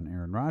rely on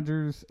Aaron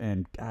Rodgers.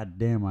 And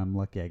goddamn, I'm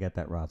lucky I got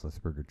that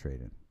Roethlisberger trade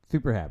in.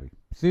 Super happy.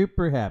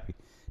 Super happy.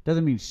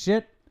 Doesn't mean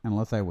shit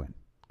unless I win.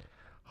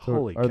 So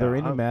Holy are there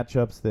cow. any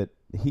matchups that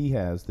he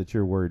has that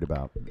you're worried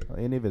about?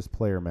 Any of his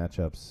player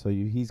matchups? So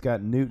he's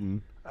got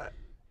Newton.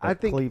 I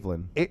think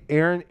Cleveland.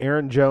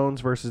 Aaron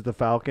Jones versus the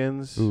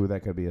Falcons. Ooh,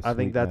 that could be a. I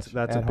think sweet that's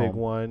match a at big home.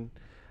 one.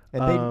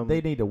 And they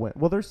need to win.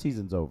 Well, their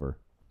season's over.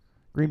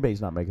 Green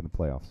Bay's not making the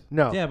playoffs.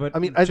 No, Yeah, but I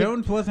mean, I think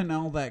Jones wasn't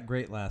all that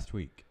great last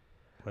week,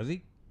 was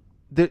he?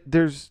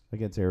 there's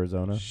Against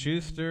Arizona.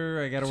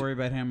 Schuster, I got to worry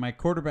about him. My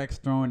quarterback's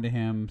throwing to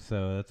him,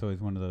 so that's always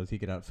one of those. He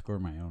could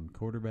outscore my own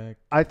quarterback.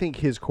 I think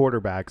his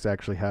quarterbacks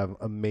actually have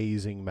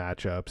amazing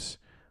matchups.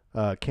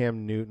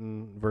 Cam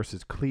Newton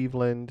versus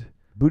Cleveland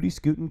Booty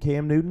scooting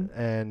Cam Newton.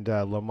 and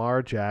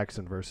Lamar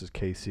Jackson versus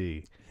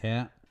KC.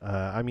 Yeah.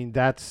 I mean,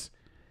 that's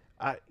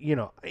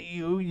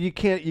you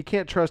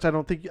can't trust. I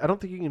don't think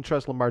you can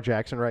trust Lamar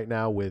Jackson right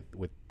now with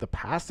the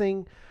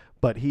passing,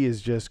 but he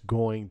is just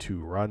going to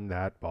run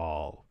that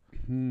ball.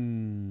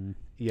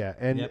 Yeah,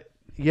 and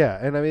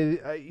Yep. and I mean,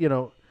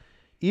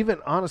 even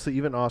honestly,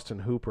 even Austin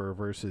Hooper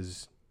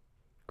versus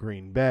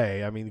Green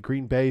Bay. I mean,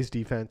 Green Bay's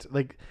defense,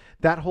 like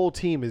that whole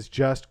team is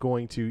just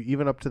going to,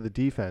 even up to the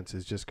defense,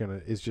 is just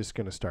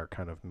gonna start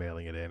kind of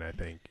mailing it in. I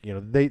think they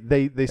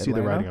see the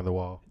Atlanta? writing on the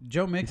wall.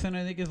 Joe Mixon,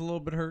 I think, is a little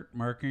bit hurt.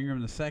 Mark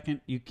Ingram, the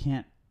second. You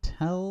can't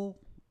tell.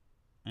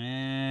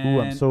 And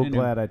Ooh, I'm so anyway,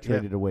 glad I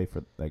traded away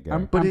for that guy.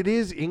 But it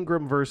is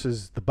Ingram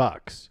versus the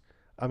Bucks.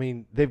 I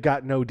mean, they've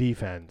got no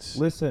defense.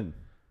 Listen,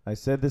 I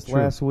said this True.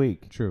 last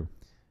week. True.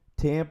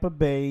 Tampa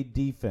Bay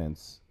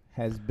defense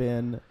has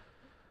been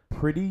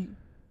pretty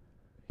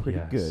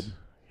Yes. good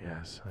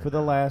Yes. for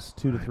the last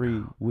 2 to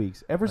 3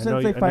 weeks. Ever I know since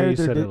you- they I know fired you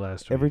their said it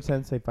last ever week.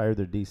 since they fired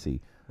their DC.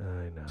 I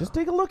know. Just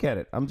take a look at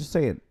it. I'm just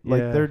saying,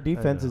 like Yeah, their I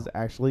defense know. has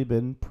actually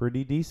been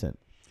pretty decent.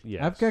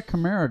 Yes. I've got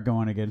Kamara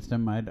going against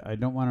him. I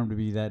don't want him to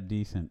be that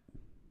decent.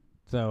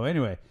 So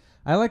anyway,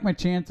 I like my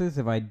chances.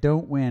 If I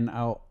don't win,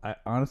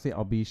 honestly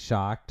I'll be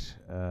shocked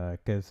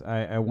because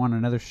I want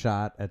another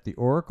shot at the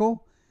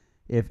Oracle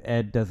if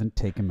Ed doesn't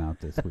take him out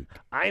this week.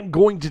 I'm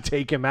going to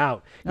take him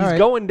out. He's All right.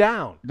 going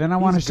down. Then I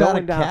want a He's shot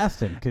going at down.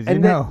 Caston because And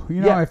you then- know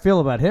yeah. how I feel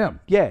about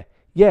him. Yeah.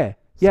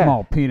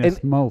 Small penis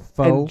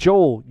mofo. And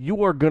Joel,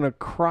 you are gonna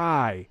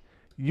cry.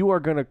 You are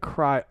gonna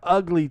cry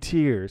ugly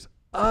tears.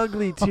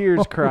 Ugly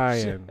tears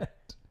crying.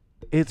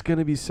 It's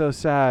gonna be so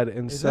sad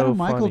and Is so that a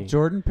Michael funny.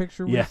 Jordan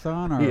picture we Yeah. saw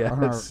on our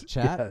Yes.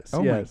 chat? Yes.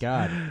 Oh Yes. my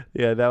God!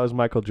 Yeah, that was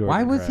Michael Jordan.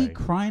 Why was he crying.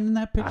 crying in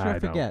that picture? I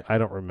forget. I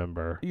don't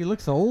remember. He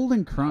looks old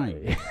and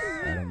crying.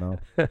 I don't know.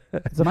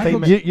 It's a Michael-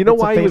 famous, You know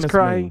it's a why he was famous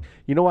crying? meme.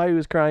 You know why he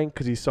was crying?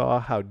 Because he saw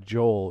how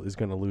Joel is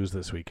going to lose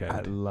this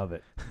weekend. love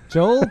it.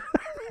 Joel,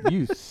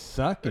 you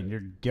suck and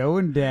you're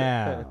going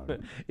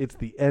down. It's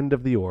the end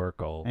of the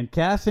Oracle. And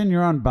Casson,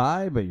 you're on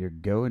bye, but you're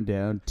going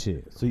down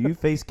too. So you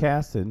face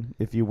Caston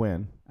if you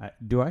win.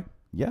 Do I?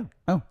 Yeah.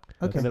 Oh,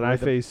 okay. and then I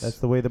face. That's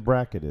the way the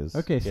bracket is.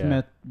 Okay, Yeah.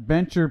 Smith,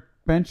 bench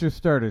your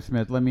starter,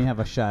 Smith. Let me have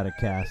a shot at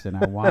Caston.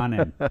 I want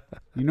him.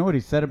 You know what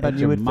he said about And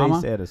you your would mama?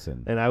 face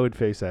Edison. And I would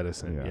face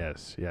Edison. Yeah.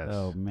 Yes.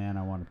 Oh man,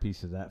 I want a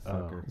piece of that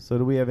fucker. So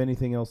do we have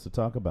anything else to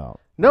talk about?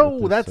 No,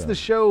 with this, that's the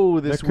show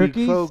this week,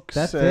 cookies? folks.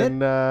 That's it? and,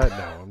 no,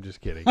 I'm just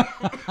kidding.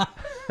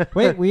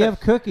 Wait, we have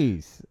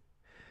cookies.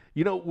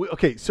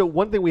 Okay, so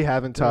one thing we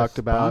haven't What a talked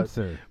about,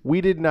 sponsor.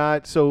 we did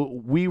not.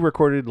 So we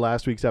recorded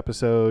last week's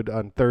episode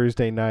on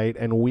Thursday night,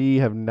 and we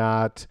have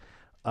not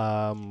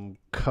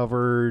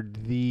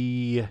covered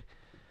the.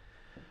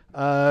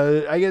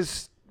 I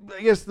guess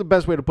the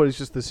best way to put it is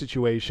just the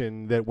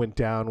situation that went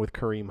down with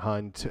Kareem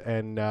Hunt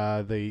and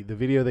the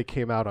video that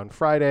came out on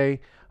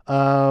Friday.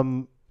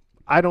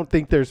 I don't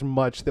think there's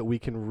much that we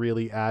can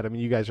really add. I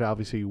mean, you guys are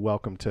obviously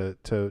welcome to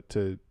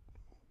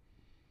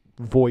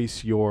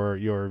voice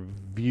your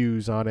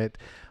views on it,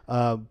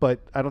 but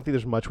I don't think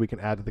there's much we can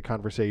add to the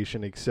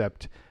conversation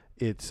except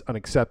it's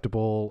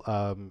unacceptable,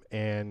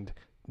 and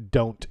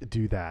don't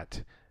do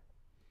that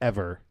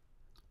ever.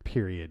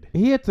 Period.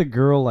 He hits a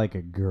girl like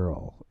a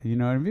girl. You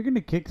know, if you're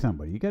gonna kick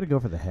somebody, you got to go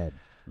for the head.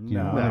 You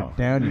know, when No.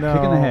 they're down, you're No.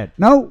 kicking the head.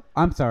 No,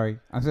 I'm sorry.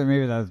 I'm sorry.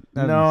 Maybe that was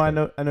a No, I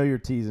mistake. know you're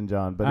teasing,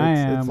 John, but I it's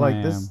am, like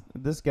I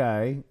this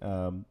guy.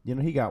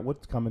 He got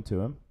what's coming to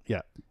him,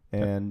 Yeah.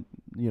 and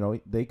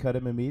they cut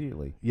him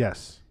immediately.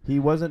 Yes. He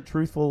wasn't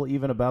truthful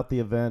even about the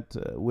event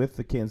with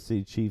the Kansas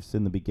City Chiefs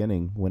in the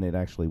beginning when it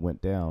actually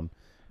went down.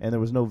 And there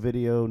was no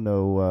video,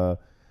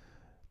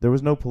 there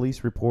was no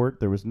police report.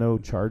 There was no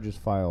charges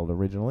filed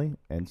originally.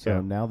 And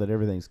so now that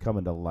everything's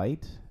coming to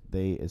light,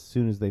 as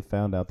soon as they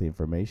found out the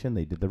information,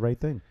 they did the right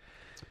thing.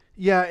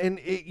 Yeah, and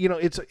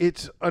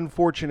it's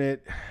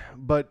unfortunate,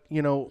 but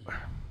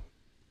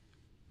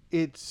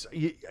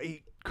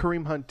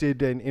Kareem Hunt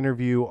did an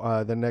interview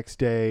the next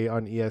day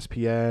on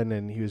ESPN,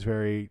 and he was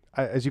very,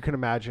 as you can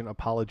imagine,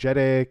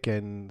 apologetic,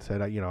 and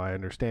said, I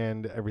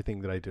understand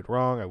everything that I did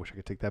wrong. I wish I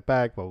could take that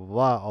back. Blah blah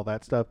blah, all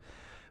that stuff.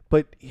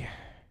 But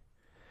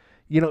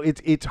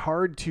it's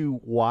hard to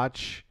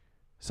watch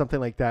something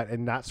like that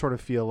and not sort of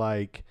feel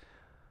like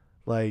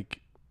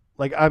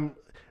I'm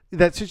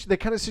that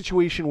kind of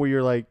situation where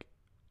you're like,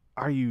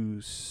 are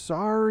you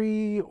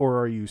sorry, or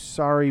are you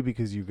sorry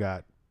because you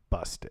got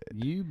busted?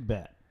 You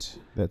bet.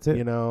 That's it.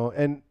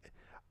 And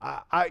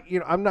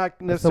I'm not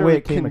necessarily That's the way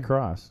it came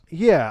across.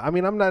 Yeah, I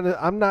mean,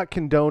 I'm not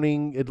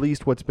condoning at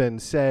least what's been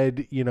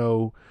said.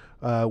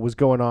 Was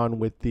going on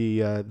with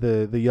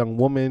the young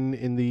woman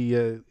in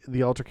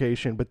the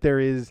altercation, but there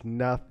is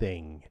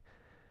nothing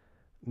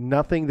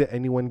that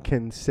anyone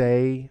can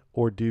say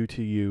or do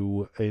to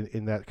you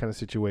in that kind of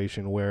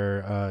situation where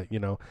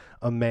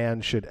a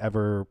man should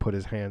ever put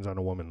his hands on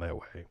a woman that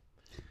way.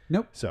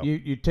 Nope. So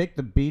you take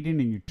the beating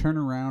and you turn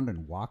around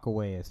and walk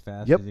away as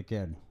fast Yep. as you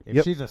can. If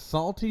Yep. she's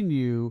assaulting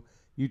you,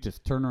 you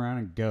just turn around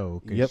and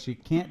go because Yep. she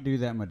can't do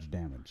that much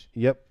damage.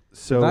 Yep. 'Cause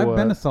So I've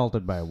been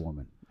assaulted by a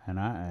woman, and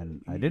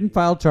I didn't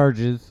file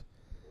charges,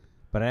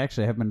 but I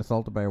actually have been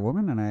assaulted by a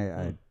woman, and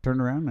I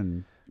turned around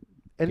and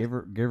gave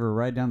her a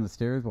ride down the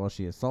stairs while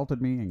she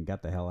assaulted me and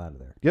got the hell out of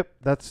there. Yep.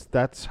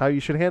 That's how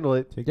you should handle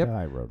it. Take Yep. the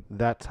high road.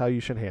 That's how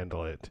you should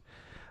handle it.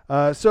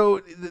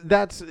 So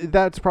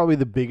that's probably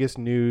the biggest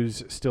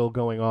news still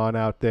going on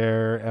out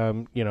there.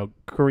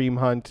 Kareem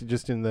Hunt,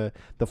 just in the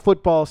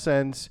football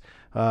sense,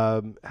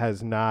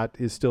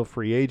 is still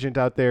free agent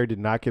out there. Did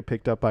not get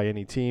picked up by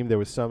any team. There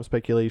was some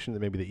speculation that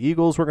maybe the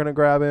Eagles were going to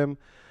grab him.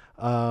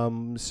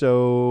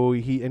 So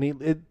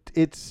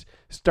it's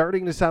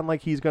starting to sound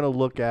like he's going to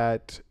look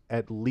at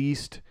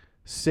least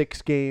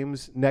 6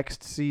 games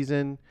next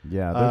season.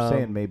 Yeah, they're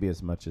saying maybe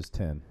as much as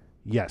 10.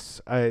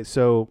 Yes.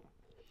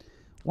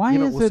 Why is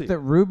we'll it see. that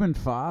Reuben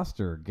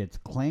Foster gets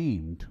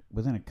claimed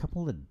within a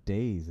couple of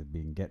days of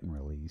getting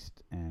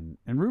released? And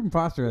Reuben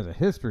Foster has a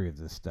history of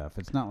this stuff.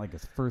 It's not like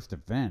his first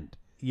event.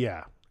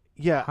 Yeah.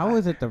 How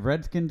is it the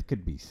Redskins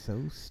could be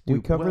so stupid?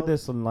 We covered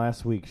this in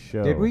last week's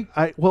show. Did we?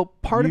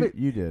 Part of it.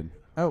 You did.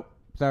 Oh,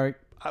 sorry.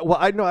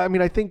 I know. I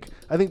mean, I think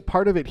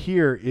part of it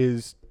here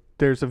is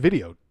there's a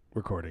video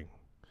recording.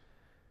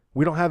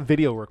 We don't have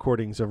video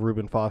recordings of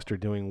Reuben Foster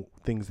doing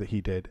things that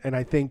he did, and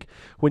I think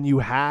when you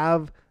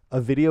have a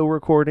video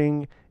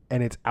recording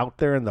and it's out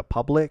there in the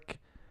public,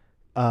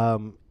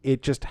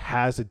 it just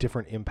has a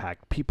different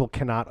impact. People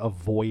cannot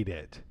avoid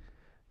it.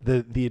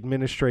 The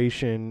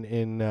administration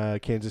in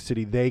Kansas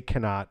City, they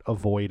cannot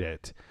avoid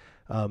it.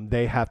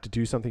 They have to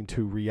do something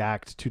to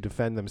react, to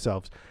defend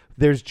themselves.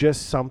 There's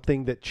just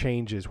something that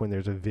changes when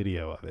there's a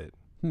video of it.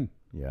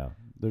 Yeah.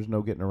 There's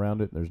no getting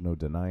around it. There's no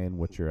denying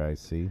what your eyes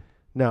see.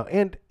 No,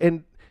 and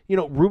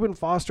Reuben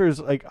Foster is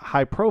like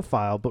high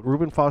profile, but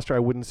Reuben Foster I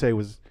wouldn't say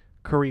was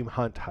Kareem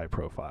Hunt high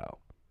profile.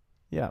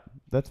 Yeah,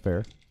 that's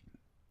fair.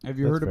 Have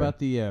you That's heard fair. about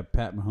the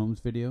Pat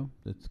Mahomes video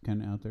that's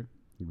kind of out there?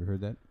 Have you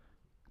heard that?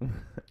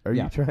 Are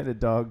Yeah. you trying to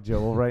dog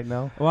Joel right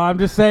now? Well, I'm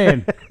just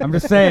saying.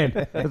 There's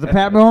a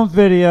Pat Mahomes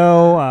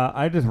video.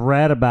 I just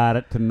read about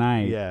it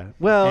tonight. Yeah.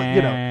 Well,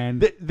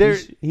 And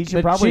He should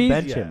the probably Chiefs-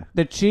 bench yeah. him.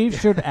 The Chiefs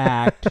should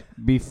act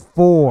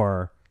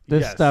before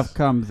this Yes. stuff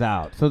comes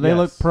out, so they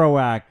look Yes.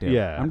 proactive.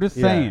 Yeah. I'm just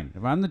Yeah. saying.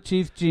 If I'm the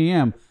Chiefs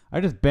GM,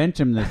 I just bench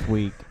him this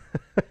week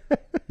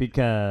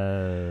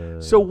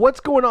because. So what's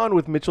going on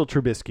with Mitchell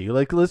Trubisky?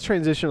 Like, let's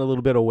transition a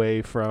little bit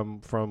away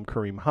from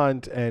Kareem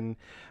Hunt. And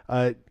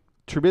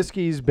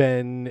Trubisky's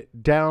been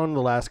down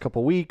the last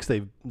couple weeks.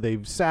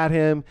 They've sat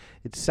him.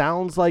 It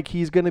sounds like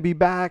he's going to be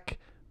back,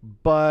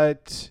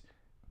 but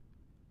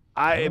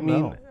I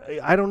mean,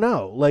 I don't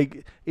know.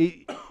 Like,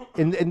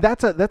 and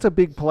that's a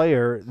big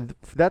player.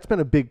 That's been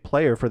a big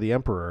player for the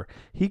Emperor.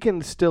 He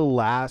can still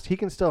last. He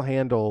can still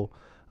handle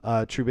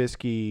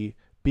Trubisky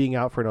being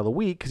out for another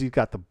week because he's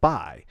got the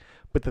bye.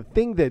 But the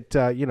thing that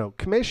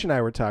Kamish and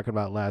I were talking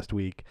about last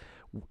week,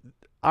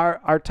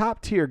 our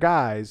top tier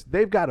guys,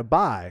 they've got a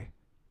bye.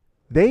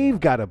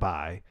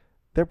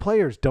 Their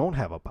players don't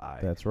have a bye.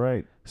 That's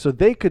right. So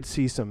they could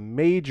see some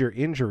major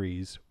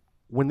injuries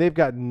when they've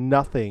got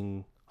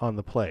nothing on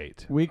the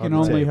plate. we can on the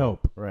only table.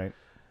 hope. Right.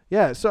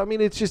 Yeah, so I mean,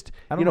 it's just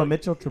I don't know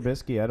Mitchell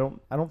Trubisky. I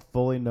don't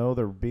fully know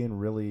they're being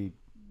really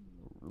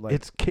like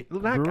it's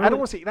not. I really- don't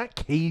want to say not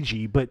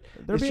cagey, but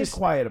they're it's being just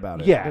quiet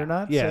about it. yeah, They're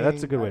not yeah, saying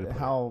that's a good way to put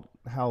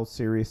it. how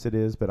serious it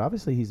is, but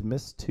obviously he's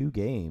missed 2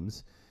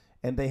 games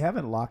and they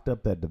haven't locked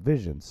up that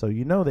division. So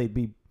they'd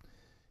be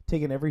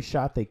taken every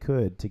shot they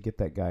could to get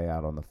that guy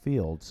out on the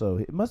field. So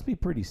it must be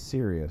pretty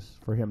serious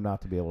for him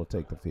not to be able to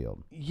take the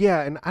field.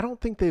 Yeah, and I don't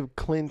think they've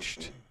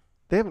clinched.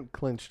 They haven't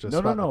clinched a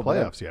spot in the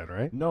playoffs yet,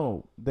 right?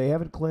 No, they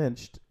haven't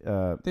clinched.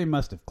 They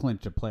must have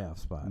clinched a playoff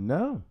spot.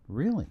 No.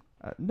 Really?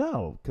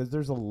 No, because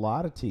there's a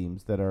lot of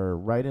teams that are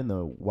right in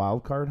the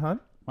wild card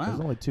hunt. Wow. There's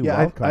only 2 Yeah,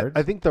 wild cards.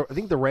 I think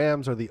the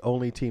Rams are the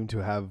only team to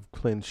have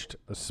clinched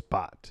a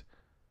spot.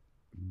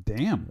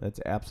 Damn. That's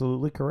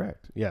absolutely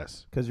correct.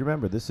 Yes. Because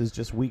remember, this is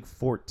just week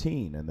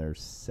 14, and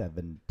there's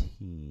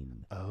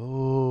 17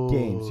 Oh,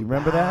 games. You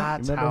remember that?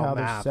 that's You remember how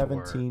math there's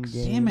 17 works.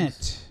 games? Damn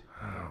it.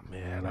 Oh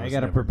man, I was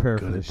got to never prepare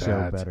good for the at show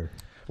that. better.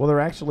 Well, they're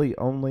actually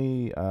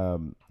only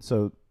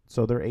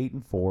so they're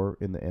 8-4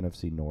 in the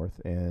NFC North,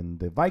 and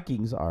the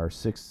Vikings are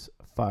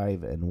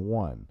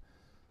 6-5-1.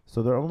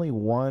 So they're only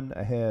 1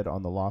 ahead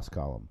on the loss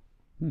column,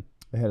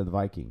 ahead of the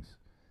Vikings.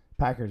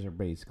 Packers are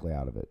basically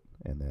out of it,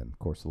 and then of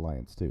course the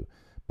Lions too.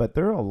 But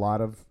there are a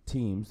lot of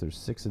teams. There's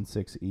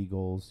 6-6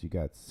 Eagles. You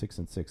got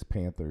 6-6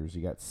 Panthers.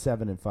 You got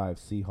 7-5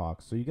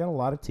 Seahawks. So you got a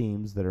lot of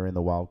teams that are in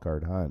the wild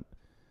card hunt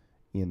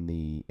in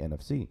the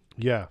NFC.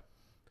 Yeah.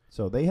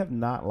 So they have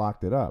not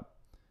locked it up,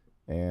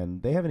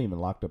 and they haven't even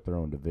locked up their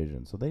own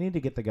division. So they need to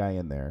get the guy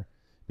in there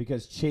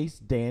because Chase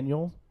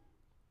Daniel.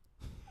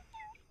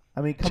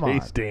 I mean, come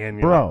Chase on,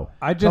 Daniel. bro.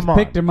 I just come on,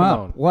 picked him come up.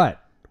 on.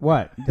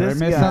 What? Did This I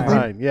miss guy- something?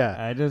 Fine.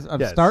 Yeah. I'm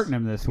Yes. starting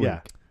him this week.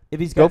 Yeah. If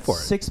he's Go got for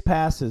it. 6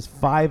 passes,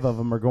 5 of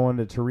them are going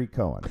to Tariq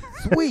Cohen.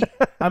 Sweet.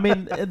 I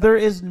mean, there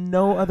is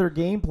no other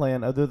game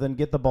plan other than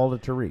get the ball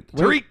to Tariq.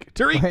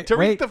 Tariq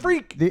Wait, the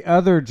freak. The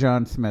other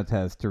John Smith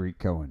has Tariq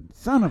Cohen.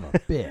 Son of a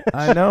bitch.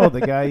 I know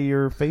the guy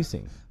you're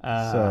facing.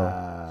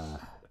 So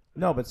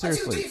no, but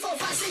seriously,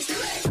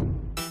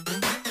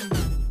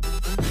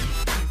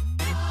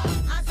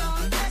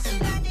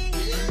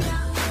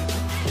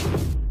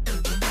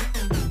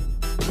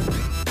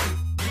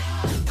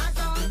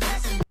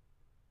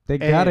 They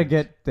gotta And-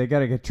 get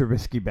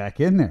Trubisky back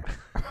in there,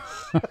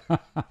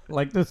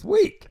 like this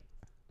week.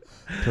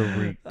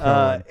 Tariq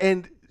Cohen.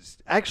 And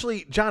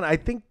actually, John, I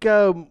think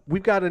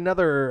we've got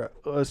another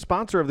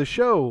sponsor of the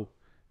show.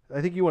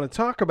 I think you want to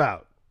talk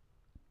about.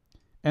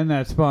 And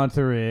that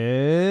sponsor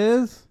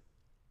is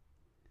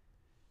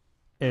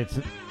it's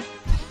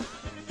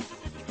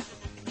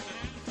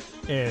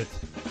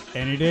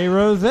Any Day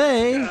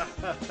Rosé.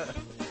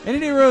 Any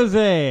Day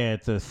Rosé.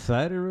 It's a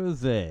cider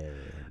rosé.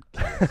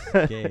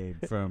 Cascade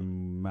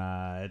from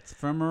it's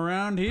from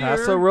around here.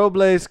 Paso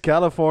Robles,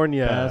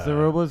 California. Paso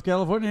Robles,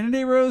 California. Any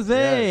Day Rosé.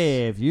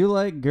 Yes. If you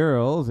like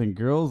girls and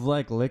girls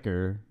like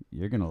liquor,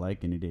 you're gonna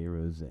like Any Day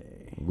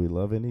Rosé. we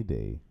love any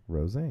day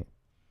rosé.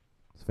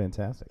 It's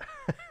fantastic.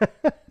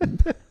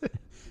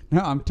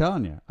 No, I'm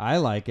telling you, I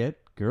like it.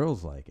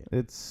 Girls like it.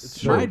 It's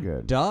true. My so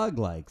good. dog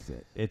likes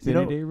it. It's You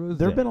Any know, Day Rosé.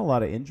 there have been a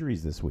lot of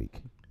injuries this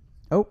week.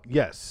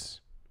 Yes.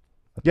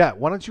 Yeah.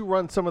 Why don't you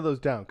run some of those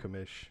down,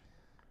 Kamish?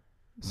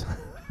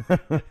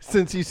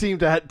 Since you seem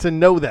to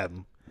know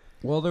them.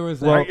 Well, there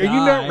was. Are that you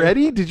not guy-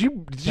 ready? Did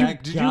you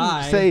that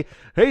guy- say,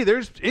 "Hey,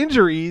 there's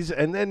injuries,"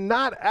 and then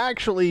not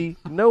actually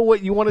know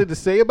what you wanted to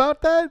say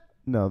about that?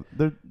 No,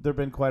 there've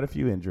been quite a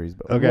few injuries,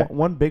 but Okay.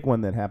 one big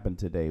one that happened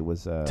today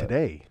was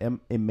Today,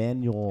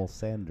 Emmanuel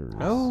Sanders.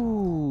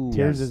 Oh,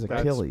 tears yes, his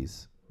that's-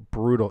 Achilles.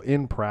 brutal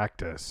in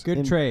practice. good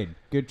in- trade.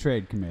 Good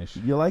trade,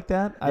 Commish. You like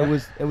that? It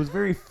was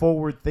very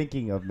forward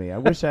thinking of me. I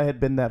wish I had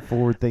been that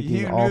forward thinking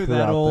You all knew throughout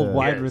that old the,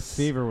 wide Yes.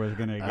 receiver was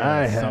going to get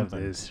I us have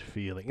something. this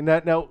feeling.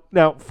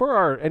 Now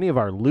for any of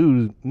our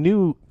new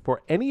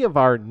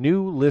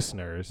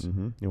listeners,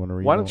 Mhm. You want to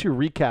read? why don't you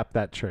recap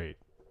that trade?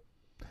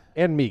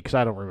 And me, because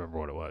I don't remember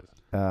what it was.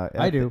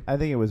 I do. I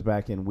think it was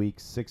back in week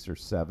 6 or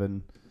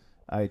 7.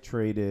 I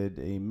traded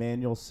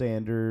Emmanuel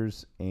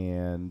Sanders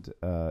and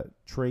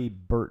Trey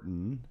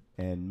Burton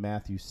and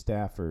Matthew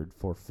Stafford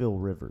for Phil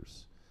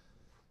Rivers.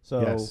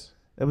 So Yes.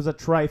 it was a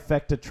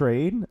trifecta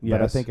trade, but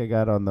I Yes. think I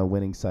got on the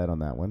winning side on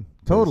that one.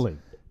 Totally.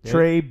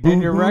 Trey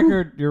And your Boo-hoo.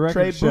 record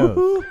Trey shows.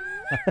 Boo-hoo.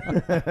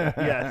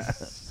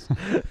 Yes.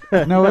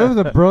 No, it was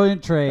a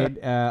brilliant trade,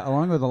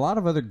 along with a lot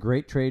of other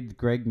great trades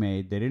Greg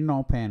made. They didn't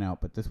all pan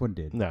out, but this one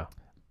did. No.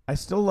 I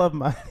still love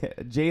my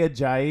Jay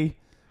Ajayi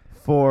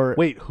for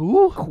Wait,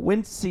 who?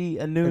 Quincy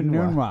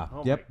Enunwa. Nunwa.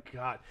 Oh Yep. my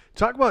God!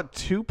 Talk about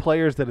two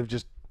players that have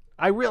just.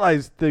 I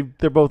realize they're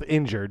both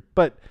injured,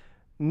 but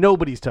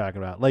nobody's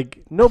talking about.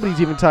 Like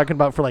nobody's even talking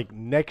about for like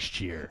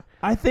next year.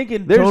 I think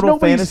in There's total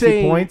nobody fantasy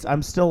saying- points,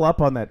 I'm still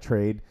up on that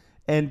trade.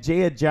 And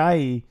Jay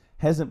Ajayi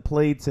hasn't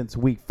played since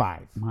week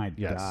 5. My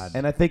Yes. God.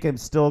 And I think I'm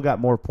still got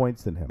more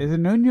points than him. Is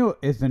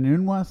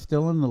Nunwa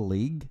still in the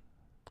league?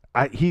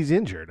 He's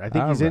injured. I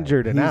think All he's right.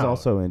 injured and He's out.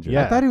 also injured.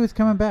 Yeah. I thought he was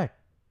coming back.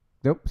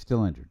 Nope,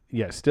 still injured.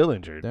 Yeah, still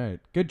injured. All right.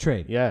 Good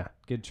trade. Yeah.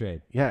 Good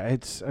trade. Yeah,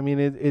 it's. I mean,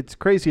 it's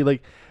crazy.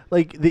 Like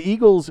the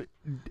Eagles.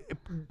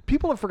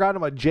 People have forgotten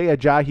about Jay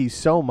Ajayi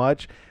so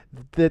much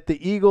that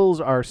the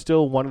Eagles are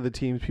still one of the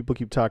teams people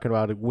keep talking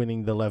about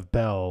winning the Lev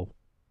Bell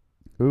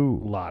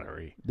Ooh.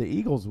 lottery. The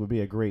Eagles would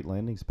be a great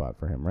landing spot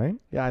for him, right?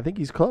 Yeah, I think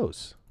he's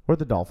close. Or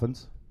the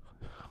Dolphins.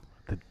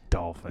 The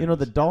Dolphins. You know,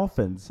 the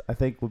Dolphins, I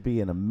think, would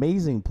be an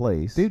amazing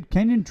place. Dude,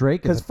 Kenyon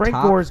Drake is 'Cause a Frank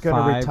top Gore's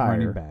gonna 5 retire.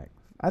 running back.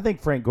 I think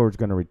Frank Gore's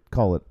going to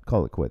call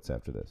it quits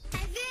after this.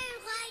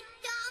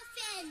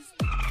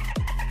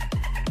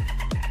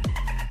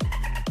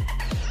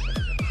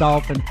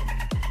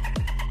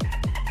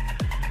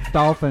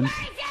 Dolphins.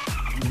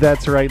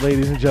 That's right,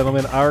 ladies and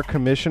gentlemen. Our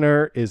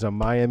commissioner is a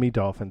Miami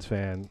Dolphins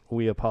fan.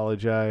 We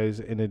apologize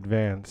in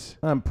advance.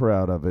 I'm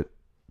proud of it.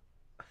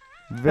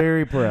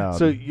 Very proud.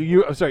 So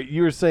I'm sorry.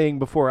 You were saying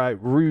before I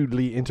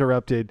rudely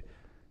interrupted.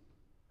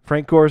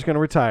 Frank Gore is going to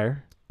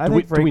retire. I do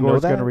think we Frank know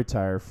Gore's going that? to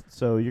retire.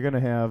 So you're going to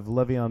have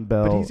Le'Veon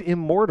Bell. But he's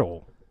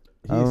immortal.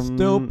 He's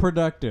still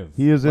productive.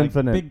 he is like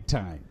infinite. Big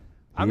time.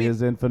 He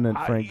is infinite,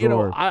 Frank you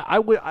Gore. know,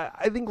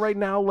 I think right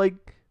now,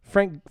 like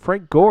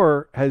Frank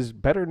Gore has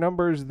better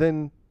numbers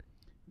than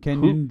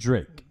Kenyon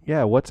Drake.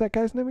 yeah. What's that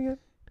guy's name again?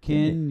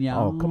 Kenyon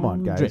Oh, come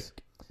on, guys. Drake.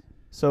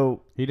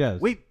 So He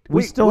does. Wait,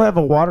 we still have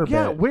a water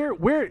Yeah, bet.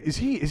 where is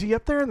he? Is he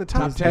up there in the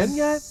top Top 10 10?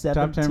 yet?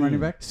 Top 10 running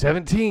back?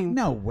 17.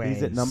 No way.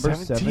 He's at number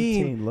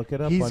 17. Look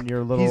it up He's- on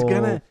your little he's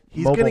gonna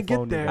mobile get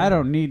phone there. device. I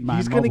don't need my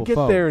He's gonna mobile get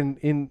phone. there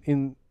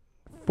in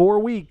 4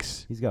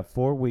 weeks. He's got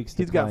 4 weeks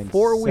to He's got climb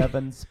 4 weeks.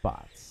 7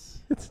 spots.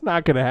 It's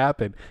not gonna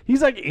happen.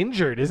 He's like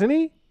injured, isn't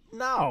he?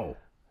 No.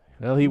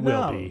 Well, he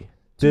will No. be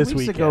 2 this weeks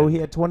weekend. ago, he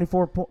had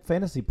 24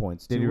 fantasy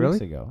points. Did 2 he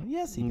weeks really? ago.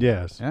 Yes, he did.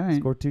 Yes. All right.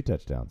 Scored 2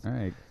 touchdowns. All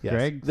right. Yes.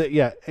 Greg.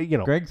 Yeah. You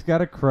know. Greg's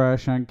got a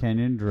crush on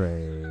Kenyon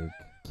Drake.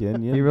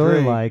 Kenyon He really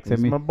Drake likes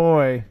is him. my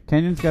boy.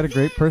 Kenyon's got a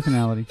great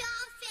personality.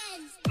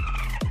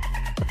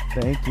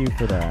 Thank you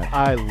for that.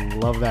 I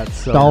love that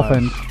so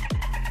Dolphins.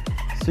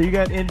 much. So you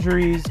got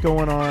injuries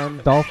going on.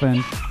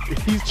 Dolphins.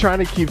 He's trying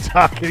to keep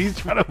talking. He's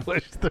trying to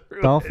push through.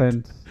 it.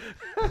 Dolphins.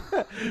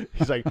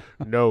 He's like,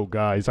 no,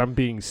 guys, I'm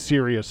being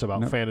serious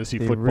about No, fantasy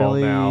He football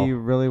really, now.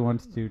 really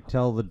wants to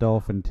tell the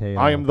Dolphin tale.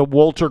 I am the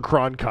Walter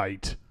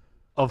Cronkite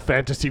of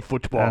fantasy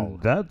football.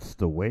 that's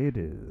the way it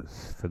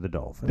is for the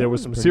Dolphins. There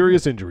was some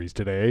serious injuries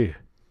today.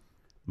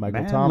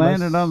 Michael Man Thomas.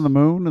 landed on the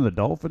moon, and the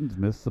Dolphins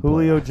missed the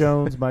Julio playoffs.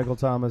 Jones, Michael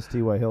Thomas,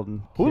 T.Y.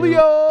 Hilton.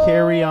 Julio!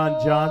 Carry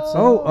on Johnson.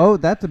 Oh,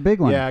 that's a big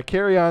one. Yeah,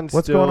 carry on.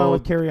 What's still, going on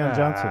with Kerryon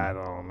Johnson? I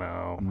don't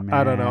know.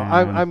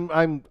 Man.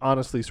 I'm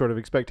honestly sort of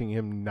expecting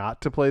him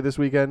not to play this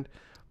weekend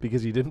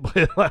because he didn't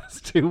play the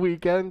last 2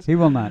 weekends. He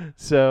will not.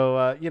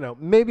 So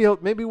maybe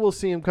maybe we'll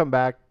see him come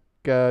back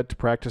to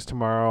practice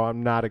tomorrow.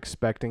 I'm not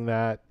expecting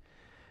that.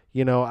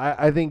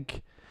 I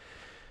think.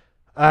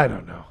 I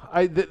don't know.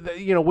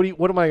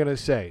 What am I gonna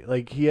say?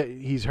 Like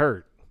he's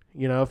hurt.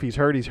 If he's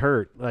hurt, he's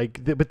hurt.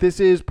 But this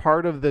is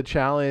part of the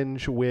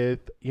challenge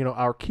with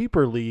our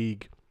keeper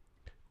league.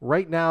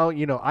 Right now,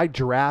 I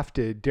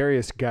drafted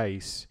Darius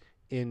Geis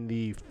in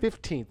the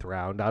 15th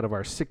round out of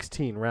our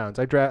 16 rounds.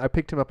 I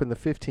picked him up in the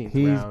 15th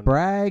He's round.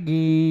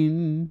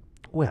 bragging.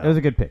 Well, It was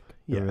a good pick.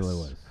 yes. It really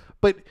was.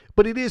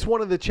 But it is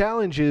one of the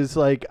challenges.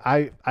 Like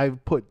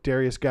I've put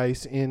Darius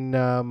Geis in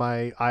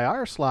my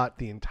IR slot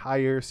the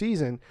entire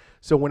season.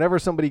 So whenever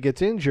somebody gets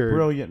injured,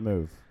 Brilliant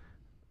move.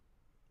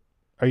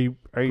 are you?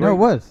 No, it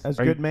was. That's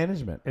Are good you-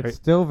 management. It's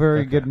still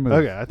very good move.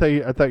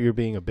 Okay, I thought you were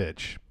being a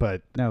bitch,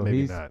 but No,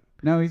 maybe he's not.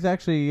 No, he's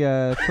actually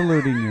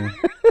saluting you.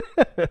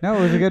 No,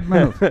 it was a good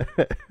move,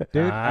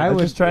 dude. I I was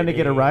was just trying to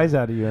get a rise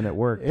out of you, and it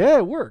worked. Yeah,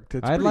 it worked.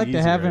 It's I'd pretty like to easy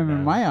have right him in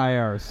now. my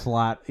IR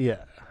slot.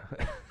 Yeah.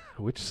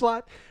 Which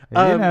slot?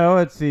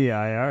 It's the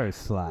IR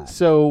slot.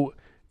 So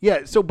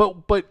yeah. So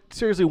but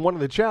seriously, one of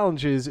the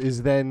challenges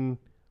is then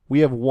we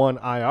have one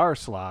IR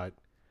slot.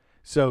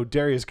 So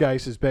Darius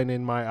Geis has been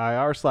in my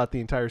IR slot the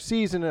entire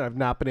season, and I've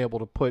not been able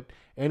to put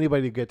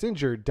anybody who gets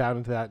injured down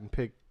into that and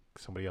pick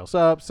somebody else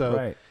up. So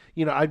Right.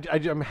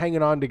 I'm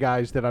hanging on to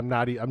guys that I'm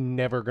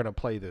never going to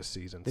play this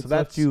season. It's so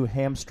left that's you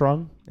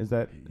hamstrung. Is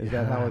that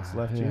how it's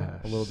left you?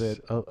 A little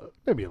bit.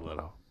 maybe a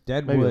little,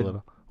 Deadwood. maybe a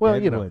little. Well,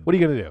 Deadwood. what are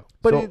you going to do?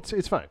 But So-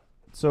 it's fine.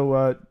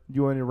 So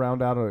you want to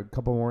round out a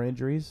couple more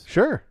injuries?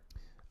 Sure.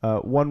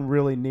 One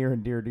really near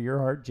and dear to your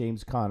heart,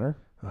 James Conner.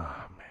 Oh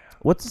man.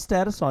 What's the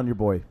status on your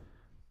boy?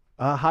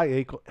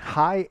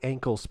 High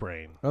ankle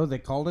sprain. Oh, they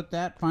called it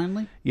that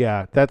finally.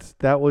 Yeah,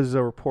 that was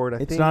a report.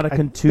 It's not a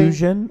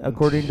contusion,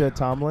 according to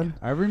Tomlin.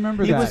 I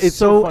remember He that. was It's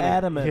so so funny.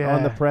 adamant Yeah.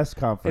 on the press And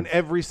conference.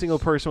 every single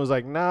person was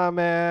like, "Nah,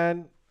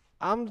 man,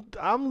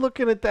 I'm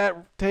looking at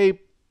that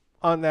tape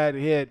on that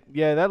hit.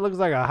 Yeah, that looks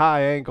like a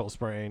high ankle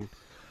sprain."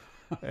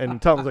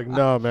 And Tom's like,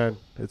 "No, man,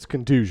 it's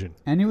contusion.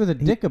 And he was a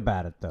dick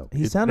about it, though.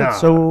 He It- sounded nah,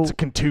 so. it's a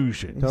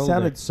contusion." He Told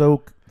sounded it.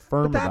 so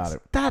firm But about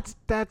it.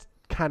 that's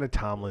kind of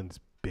Tomlin's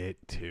bit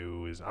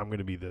too. Is I'm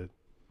gonna be the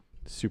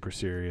super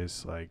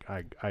serious. Like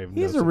I have.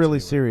 He's no a really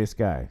sense of humor. serious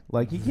guy.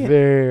 Like he can't.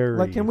 Very.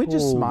 Like, can we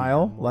just Holy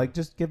smile? moly. Like,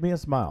 just give me a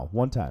smile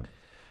one time.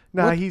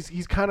 Nah, What-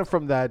 he's kind of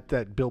from that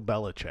Bill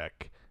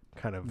Belichick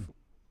kind of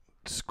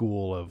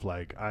school of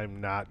like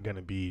I'm not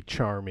gonna be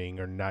charming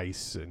or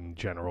nice in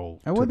general.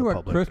 I to wonder the what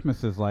public.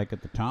 Christmas is like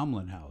at the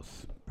Tomlin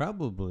house.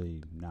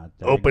 Probably not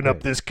that Open up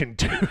great. this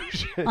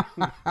contusion.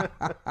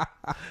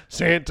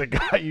 Santa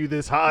got you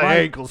this high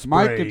ankle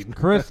Mike, sprain. it's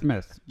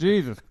Christmas.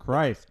 Jesus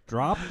Christ.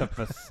 Drop the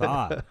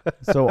facade.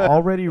 So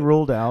already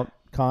ruled out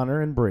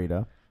Connor and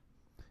Breda.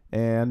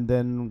 And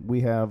then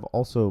we have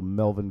also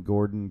Melvin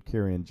Gordon,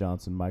 Kerryon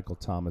Johnson, Michael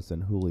Thomas,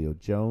 and Julio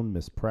Jones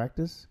miss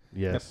practice.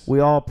 Yes.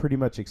 We all pretty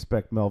much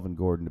expect Melvin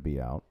Gordon to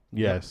be out.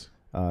 Yes.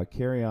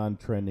 Kerryon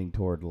trending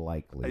toward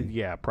likely.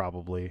 Yeah,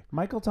 probably.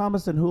 Michael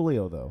Thomas and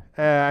Julio, though.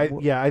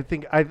 I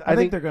think I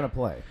think they're going to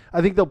play.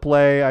 I think they'll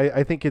play.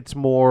 I think it's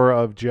more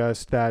of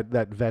just that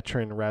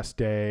veteran rest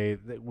day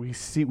that we've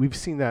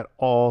seen that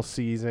all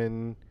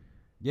season.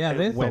 Yeah, And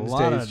there's a lot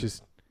Wednesdays of.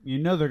 just You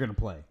know they're going to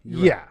play.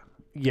 yeah.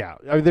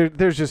 I mean,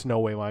 there's just no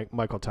way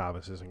Michael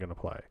Thomas isn't going to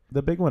play.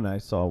 The big one I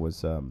saw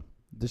was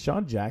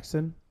Deshaun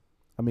Jackson.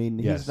 I mean,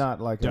 Yes. he's not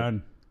like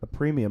Done. a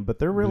premium, but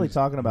they're really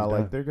talking about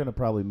done. like they're going to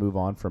probably move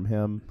on from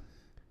him.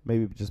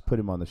 Maybe just put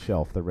him on the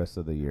shelf the rest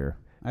of the year.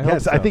 I hope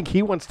Yes, I so. think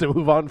he wants to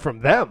move on from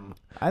them.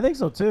 I think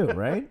so too,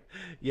 right?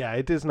 Yeah,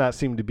 it does not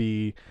seem to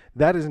be.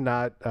 That is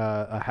not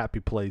a happy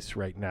place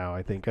right now.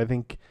 I think.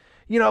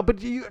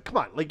 But you come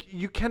on, like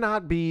you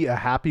cannot be a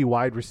happy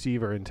wide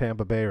receiver in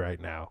Tampa Bay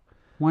right now.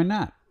 Why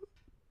not?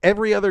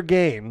 Every other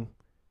game,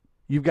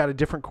 you've got a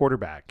different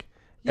quarterback.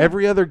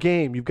 Every other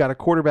game, you've got a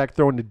quarterback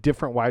throwing to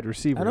different wide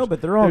receivers. I know,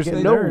 but they're all There's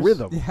getting no theirs.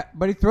 rhythm. Yeah,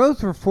 but he throws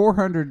for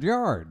 400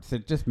 yards.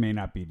 It just may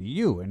not be to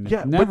you, and it's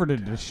Yeah, never to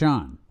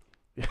Deshaun.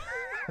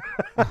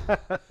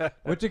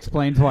 Which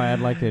explains why I'd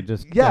like to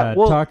just Yeah,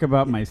 well- talk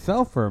about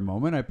myself for a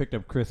moment. I picked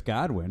up Chris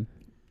Godwin.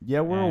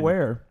 Yeah, we're And-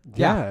 aware.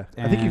 Yeah,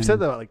 I think you've said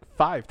and that like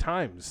 5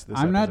 times. This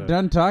I'm not episode.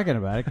 done talking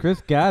about it.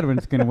 Chris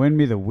Godwin's going to win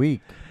me the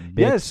week,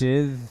 Yes,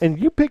 bitches. and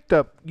you picked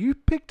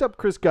up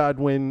Chris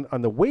Godwin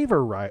on the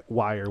waiver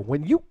wire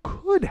when you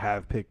could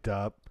have picked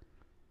up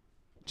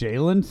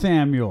Jalen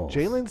Samuels.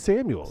 Jalen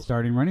Samuels.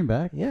 Starting running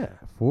back Yeah.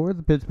 for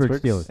the Pittsburgh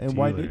Steelers. And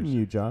why Steelers. didn't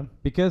you, John?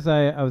 Because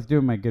I was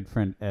doing my good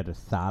friend Ed a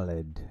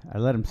solid. I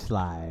let him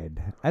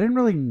slide. I didn't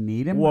really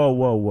need him.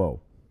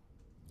 Whoa.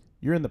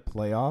 You're in the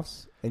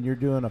playoffs, and you're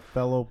doing a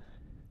fellow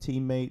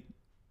teammate,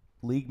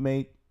 league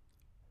mate,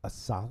 a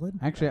solid?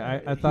 Actually, I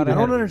He thought I I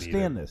don't had,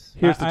 understand this.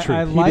 Here's the I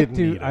truth. He like didn't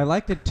to need him. I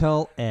like to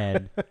tell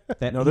Ed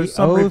that No, there's he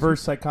some owes,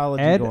 reverse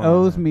psychology Ed going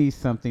owes on. me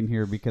something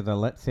here because I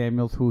let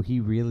Samuels, who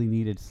he really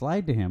needed,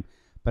 slide to him.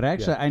 But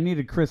actually, I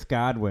needed Chris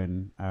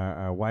Godwin,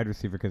 a wide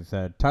receiver, because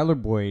Tyler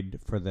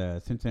Boyd for the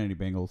Cincinnati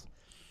Bengals.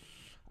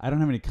 I don't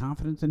have any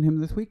confidence in him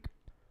this week.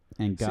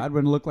 And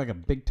Godwin looked like a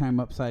big-time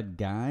upside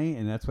guy,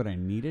 and that's what I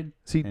needed.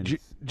 See, And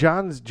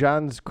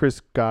John's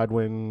Chris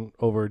Godwin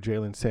over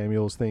Jalen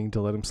Samuels thing to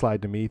let him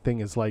slide to me thing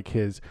is like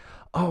his,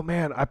 oh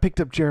man, I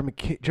picked up Jerick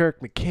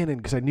McKinnon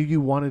because I knew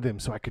you wanted him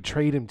so I could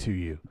trade him to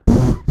you.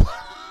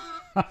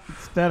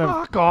 instead of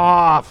Fuck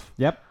off.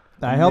 yep,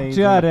 I helped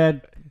you Amazing. out,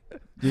 Ed.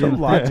 You So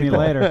didn't thank me logical.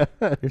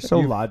 later, You're so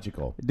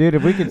logical. dude.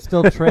 If we could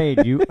still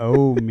trade, you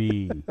owe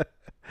me.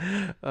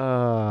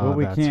 Well,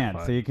 we That's can't,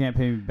 fine. so you can't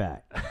pay me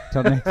back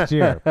till next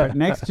year. But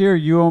next year,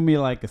 you owe me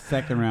like a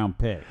second-round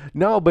pick.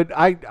 No, but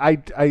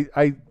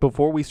I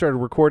before we started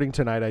recording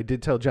tonight, I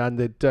did tell John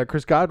that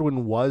Chris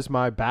Godwin was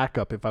my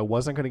backup. If I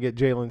wasn't going to get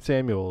Jalen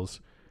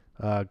Samuels,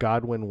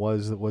 Godwin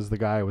was the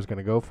guy I was going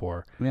to go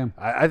for. Yeah.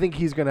 I think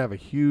he's going to have a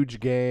huge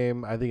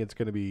game. I think it's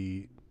going to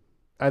be.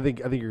 I think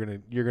you're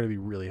gonna be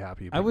really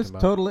happy. You I picked was him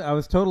up.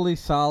 totally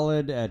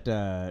solid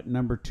at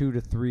number 2 to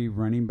 3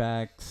 running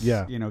backs.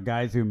 Yeah. You know,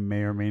 guys who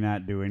may or may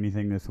not do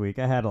anything this week.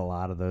 I had a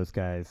lot of those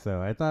guys,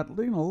 so I thought,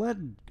 let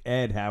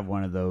Ed have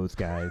one of those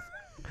guys.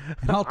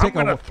 And I'll take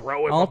gonna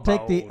throw him I'll a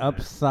take the bone.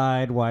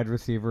 upside wide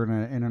receiver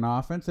in an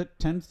offense that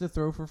tends to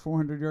throw for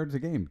 400 yards a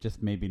game.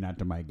 Just maybe not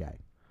to my guy.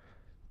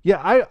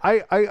 Yeah,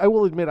 I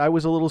will admit I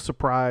was a little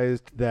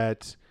surprised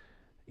that,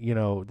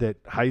 that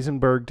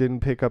Heisenberg didn't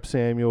pick up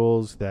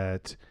Samuels,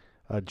 that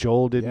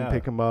Joel didn't Yeah.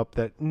 pick him up,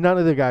 that none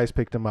of the guys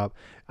picked him up.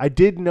 I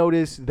did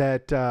notice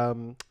that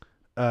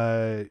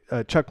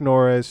Chuck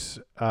Norris,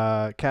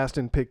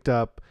 Caston picked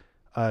up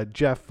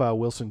Jeff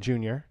Wilson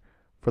Jr.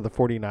 for the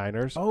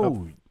 49ers.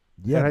 Oh,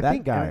 yeah, and that I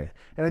think, guy.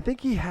 And I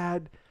think he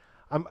had,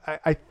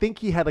 I think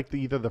he had like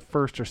either the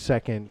first or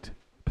second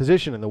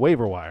position in the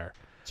waiver wire.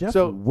 Jeff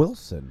so-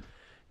 Wilson.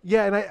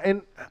 Yeah,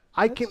 and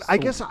I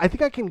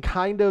think I can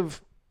kind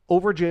of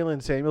over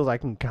Jalen Samuels. I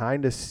can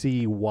kind of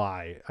see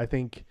why. I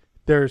think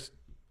there's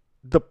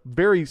the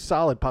very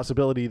solid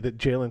possibility that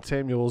Jalen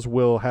Samuels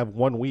will have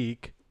 1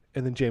 week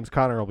and then James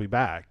Conner will be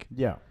back.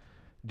 Yeah.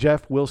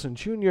 Jeff Wilson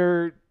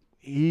Jr.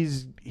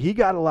 He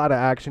got a lot of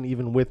action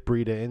even with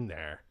Breida in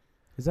there.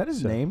 Is that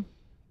his So- name?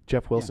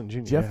 Jeff Wilson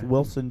Jr. Jeff yeah.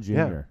 Wilson Jr.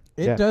 Yeah.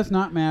 It does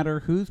not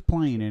matter who's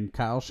playing in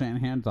Kyle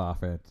Shanahan's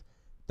offense.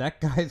 That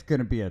guy's going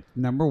to be a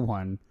number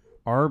 1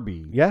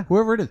 RB. Yeah.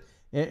 Whoever it is.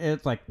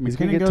 It's like He's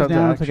gonna McKinnon get goes tons of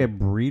down. It's like action.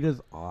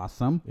 Breida's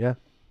awesome. Yeah.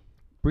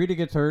 Breida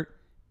gets hurt.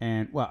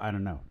 And, well, I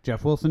don't know.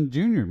 Jeff Wilson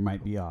Jr.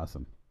 might be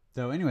awesome.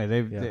 So, anyway,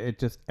 it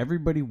just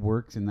everybody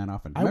works in that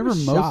offense. I Remember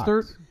was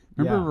Mostert? shocked.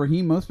 Remember Yeah.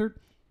 Raheem Mostert?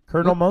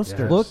 Colonel Look- Mostert.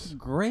 Yes. Looks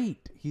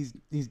great. He's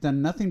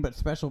done nothing but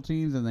special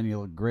teams, and then he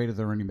looked great as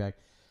a running back.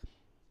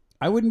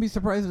 I wouldn't be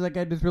surprised if that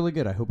guy does really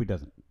good. I hope he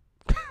doesn't.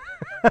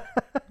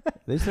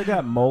 They still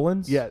got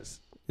Mullins?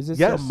 Yes. Is it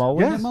Yes. still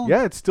Mullins? Yes. Mullins?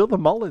 Yeah, it's still the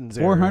Mullins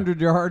area.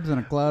 400 yards and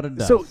a cloud of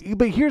dust. So,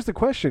 but here's the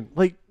question: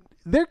 like,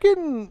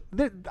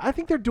 I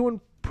think they're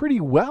doing pretty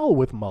well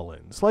with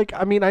Mullins. Like,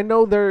 I mean, I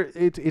know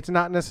it's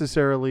not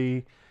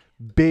necessarily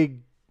big,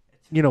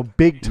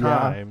 big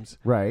times,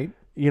 Right.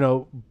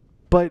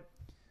 but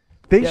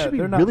they Yeah, should be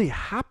they're not- really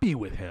happy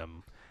with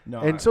him. No.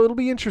 And so it'll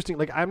be interesting.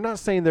 Like, I'm not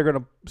saying they're going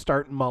to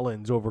start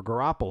Mullins over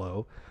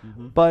Garoppolo,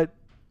 Mm-hmm. but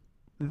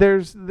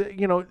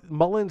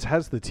Mullins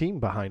has the team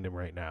behind him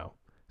right now.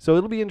 So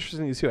it'll be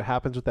interesting to see what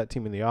happens with that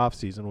team in the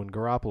offseason when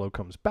Garoppolo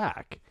comes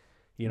back.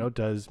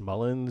 Does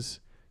Mullins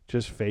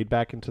just fade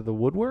back into the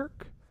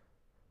woodwork?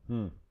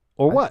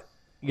 Or what?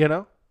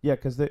 Yeah,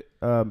 because they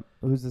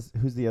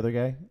who's the other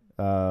guy?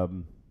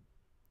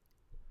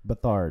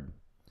 Bethard.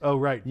 Oh,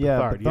 right. Yeah,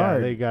 Bethard. Yeah,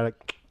 Bethard. they got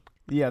it.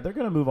 Yeah, they're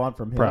going to move on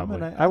from him. Probably.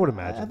 And I would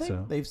imagine I think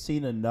so. they've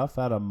seen enough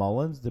out of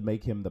Mullins to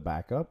make him the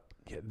backup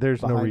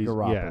There's no behind reason.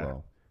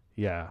 Garoppolo.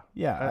 Yeah.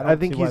 Yeah, I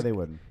think see why they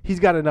wouldn't. He's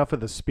got enough of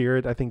the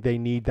spirit. I think they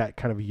need that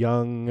kind of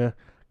young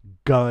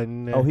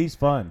gun. Oh, he's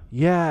fun.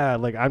 Yeah,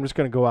 like I'm just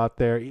gonna go out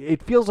there.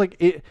 It feels like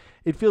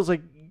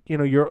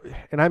you're,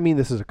 and I mean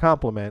this as a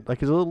compliment.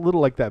 Like it's a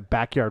little like that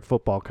backyard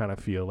football kind of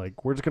feel.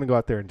 Like we're just gonna go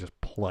out there and just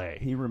play.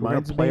 He We're gonna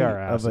reminds play me our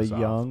of a asses off.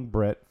 young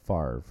Brett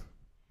Favre.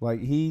 Like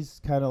he's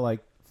kind of like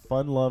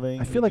fun loving.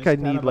 I feel like I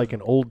need like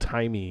an old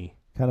timey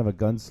kind of a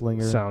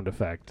gunslinger. sound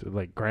effect.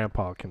 Like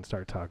Grandpa can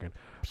start talking.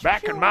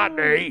 Back in my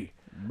day,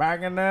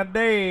 Back in that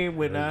day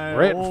when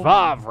Brett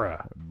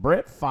Favre.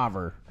 Brett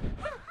Favre.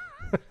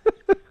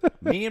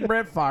 Me and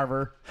Brett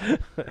Favre,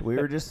 we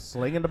were just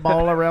slinging the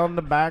ball around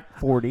the back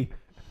 40.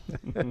 I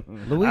had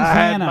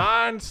Louisiana.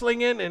 mine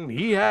slinging, and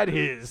he had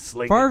his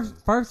slinging.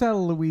 Favre's out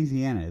of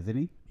Louisiana, isn't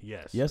he?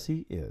 Yes. Yes,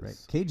 he is. Right.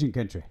 Cajun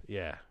country.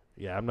 Yeah.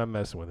 Yeah. I'm not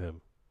messing with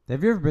him.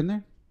 Have you ever been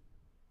there?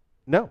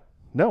 No.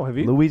 Have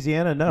you?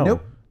 Louisiana, no.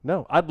 Nope.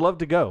 No. I'd love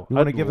to go. You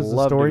wanna I'd give us a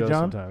love to story, go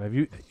John? sometime. Have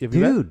you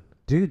been?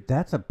 Dude,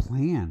 that's a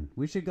plan.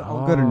 We should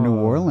all go to New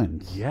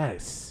Orleans.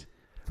 Yes.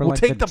 For We'll like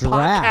take the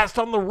draft.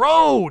 podcast on the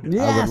road.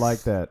 Yes. I would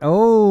like that.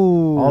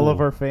 Oh. All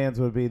of our fans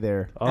would be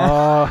there.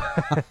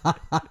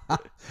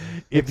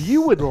 If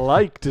you would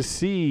like to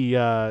see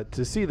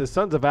the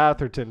Sons of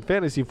Atherton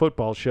Fantasy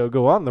Football Show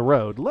go on the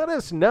road, let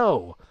us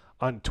know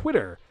on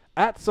Twitter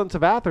at Sons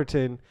of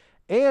Atherton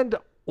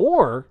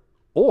or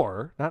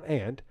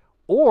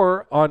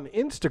on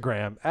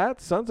Instagram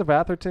at Sons of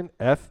Atherton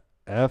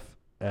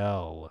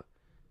FFL.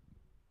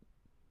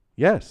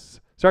 Yes.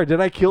 Sorry,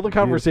 did I kill the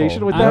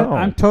conversation with that? No.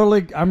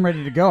 I'm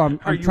ready to go. I'm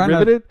Are you trying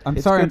riveted? to. I'm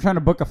It's sorry. good. I'm trying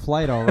to book a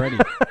flight already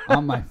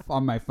on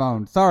my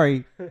phone.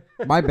 Sorry,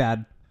 my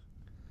bad.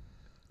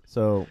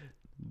 So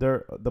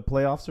the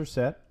playoffs are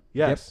set.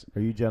 Yes.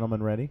 Are you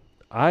gentlemen ready?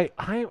 I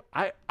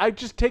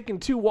just taken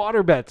 2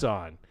 water bets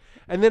on.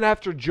 And then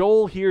after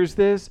Joel hears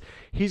this,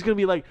 he's going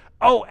to be like,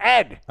 "Oh,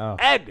 Ed,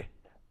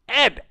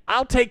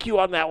 I'll take you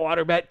on that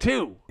water bet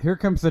too." Here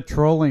comes the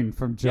trolling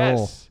from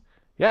Joel.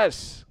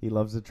 Yes. He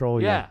loves to troll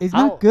you. Yeah. He's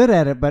I'll- not good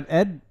at it, but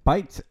Ed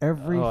bites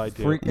every Oh, I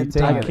do. You freaking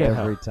take I it time. can't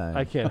every help- time.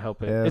 I can't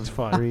help it. It's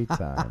fun. Every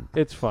time.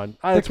 It's fun.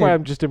 That's Okay. why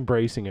I'm just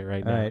embracing it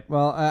right All now. right.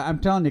 Well, I'm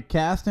telling you,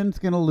 Caston's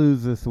going to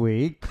lose this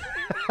week.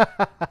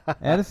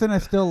 Edison, I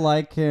still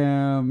like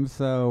him,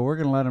 so we're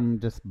going to let him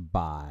just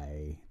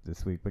buy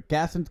this week. But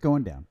Caston's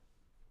going down.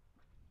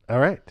 All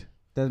right.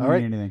 Doesn't All mean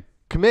right. anything.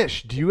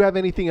 Commish, do you have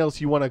anything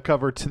else you want to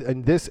cover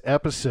in this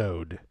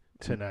episode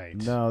tonight?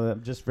 No,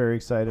 I'm just very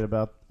excited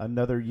about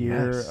another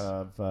year Yes.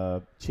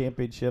 of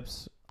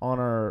championships on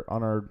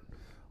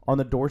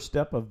the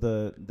doorstep of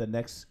the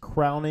next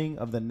crowning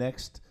of the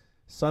next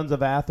Sons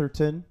of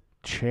Atherton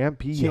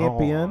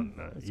champion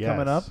is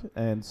coming up,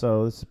 and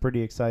so this is a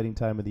pretty exciting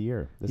time of the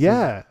year. This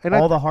is and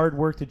all the hard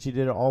work that you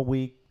did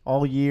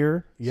all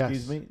year. Yes.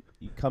 Excuse me,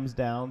 it comes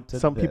down to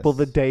some people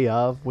the this. day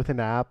of with an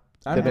app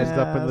that ends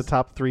up in the Yes.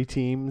 top 3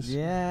 teams.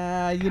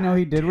 Yeah,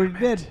 he did what he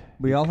did.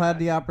 We all had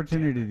the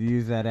opportunity to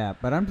use that app.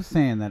 But I'm just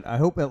saying that I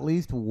hope at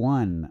least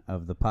one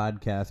of the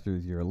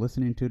podcasters you're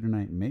listening to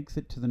tonight makes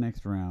it to the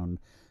next round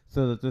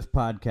so that this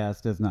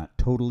podcast does not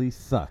totally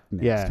suck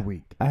next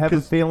week. I have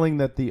a feeling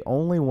that the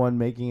only one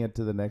making it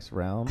to the next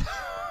round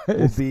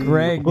will It's be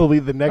Greg. Will be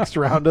the next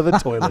round of the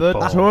toilet the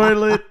bowl.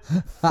 toilet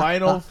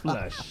final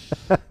flush.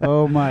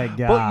 Oh, my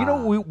God.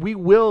 But we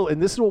will, and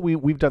this is what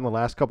we've done the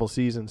last couple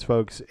seasons,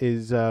 folks.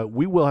 Is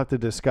we will have to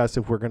discuss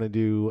if we're going to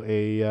do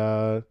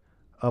a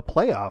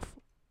playoff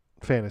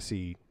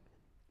fantasy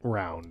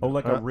round. Oh,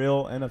 like a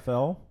real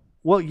NFL?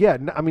 Well, yeah.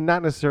 I mean,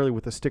 not necessarily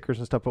with the stickers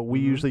and stuff, but we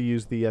usually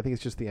use I think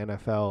it's just the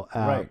NFL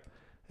app, Right.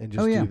 and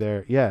just do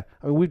their I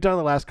mean, we've done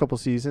the last couple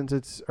seasons.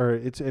 It's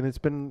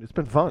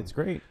been fun. It's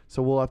great.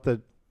 So we'll have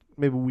to.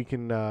 Maybe we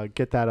can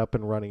get that up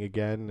and running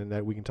again, and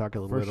that we can talk a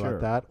little For bit sure.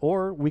 about that,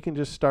 or we can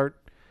just turn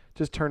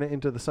it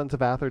into the Sons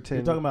of Atherton.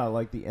 You're talking about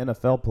like the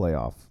NFL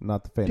playoff,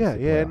 not the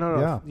fantasy Yeah, playoff.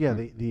 no, yeah,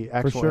 the For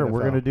actual sure, NFL.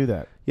 we're going to do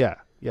that. Yeah.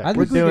 I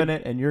We're think we doing could-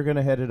 it, and you're going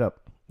to head it up.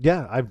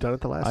 Yeah, I've done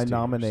it the last. I 2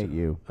 nominate years.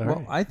 you. All Well,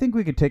 right. I think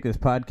we could take this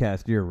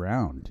podcast year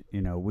round.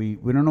 We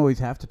don't always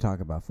have to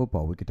talk about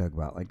football. We could talk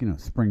about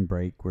spring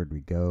break. Where'd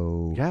we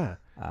go? Yeah.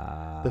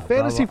 The The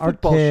fantasy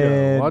football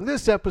show. On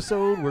this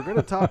episode, we're going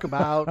to talk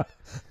about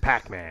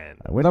Pac-Man.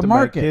 I went The to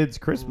market. my kid's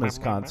Christmas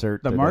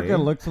concert The today. market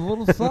looks a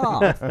little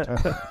soft.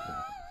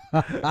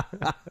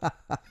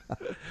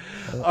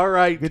 All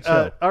right. Good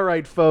show. All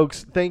right,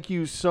 folks. Thank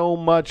you so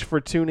much for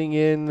tuning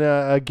in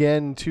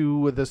again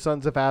to the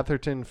Sons of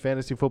Atherton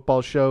Fantasy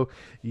Football Show.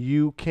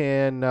 You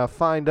can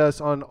find us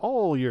on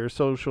all your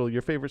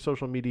favorite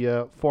social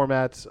media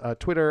formats,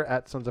 Twitter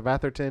at Sons of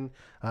Atherton,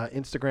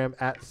 Instagram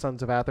at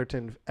Sons of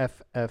Atherton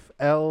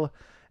FFL.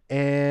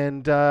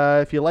 And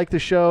if you like the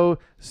show,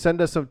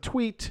 send us a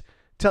tweet.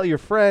 Tell your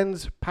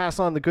friends, pass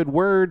on the good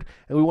word,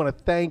 and we want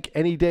to thank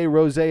Any Day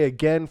Rose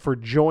again for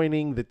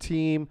joining the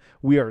team.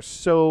 We are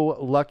so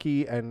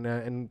lucky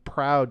and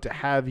proud to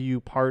have you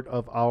part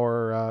of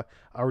our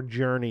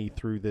journey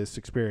through this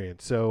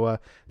experience. So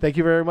thank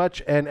you very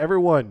much, and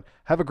everyone,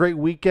 have a great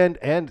weekend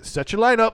and set your lineup.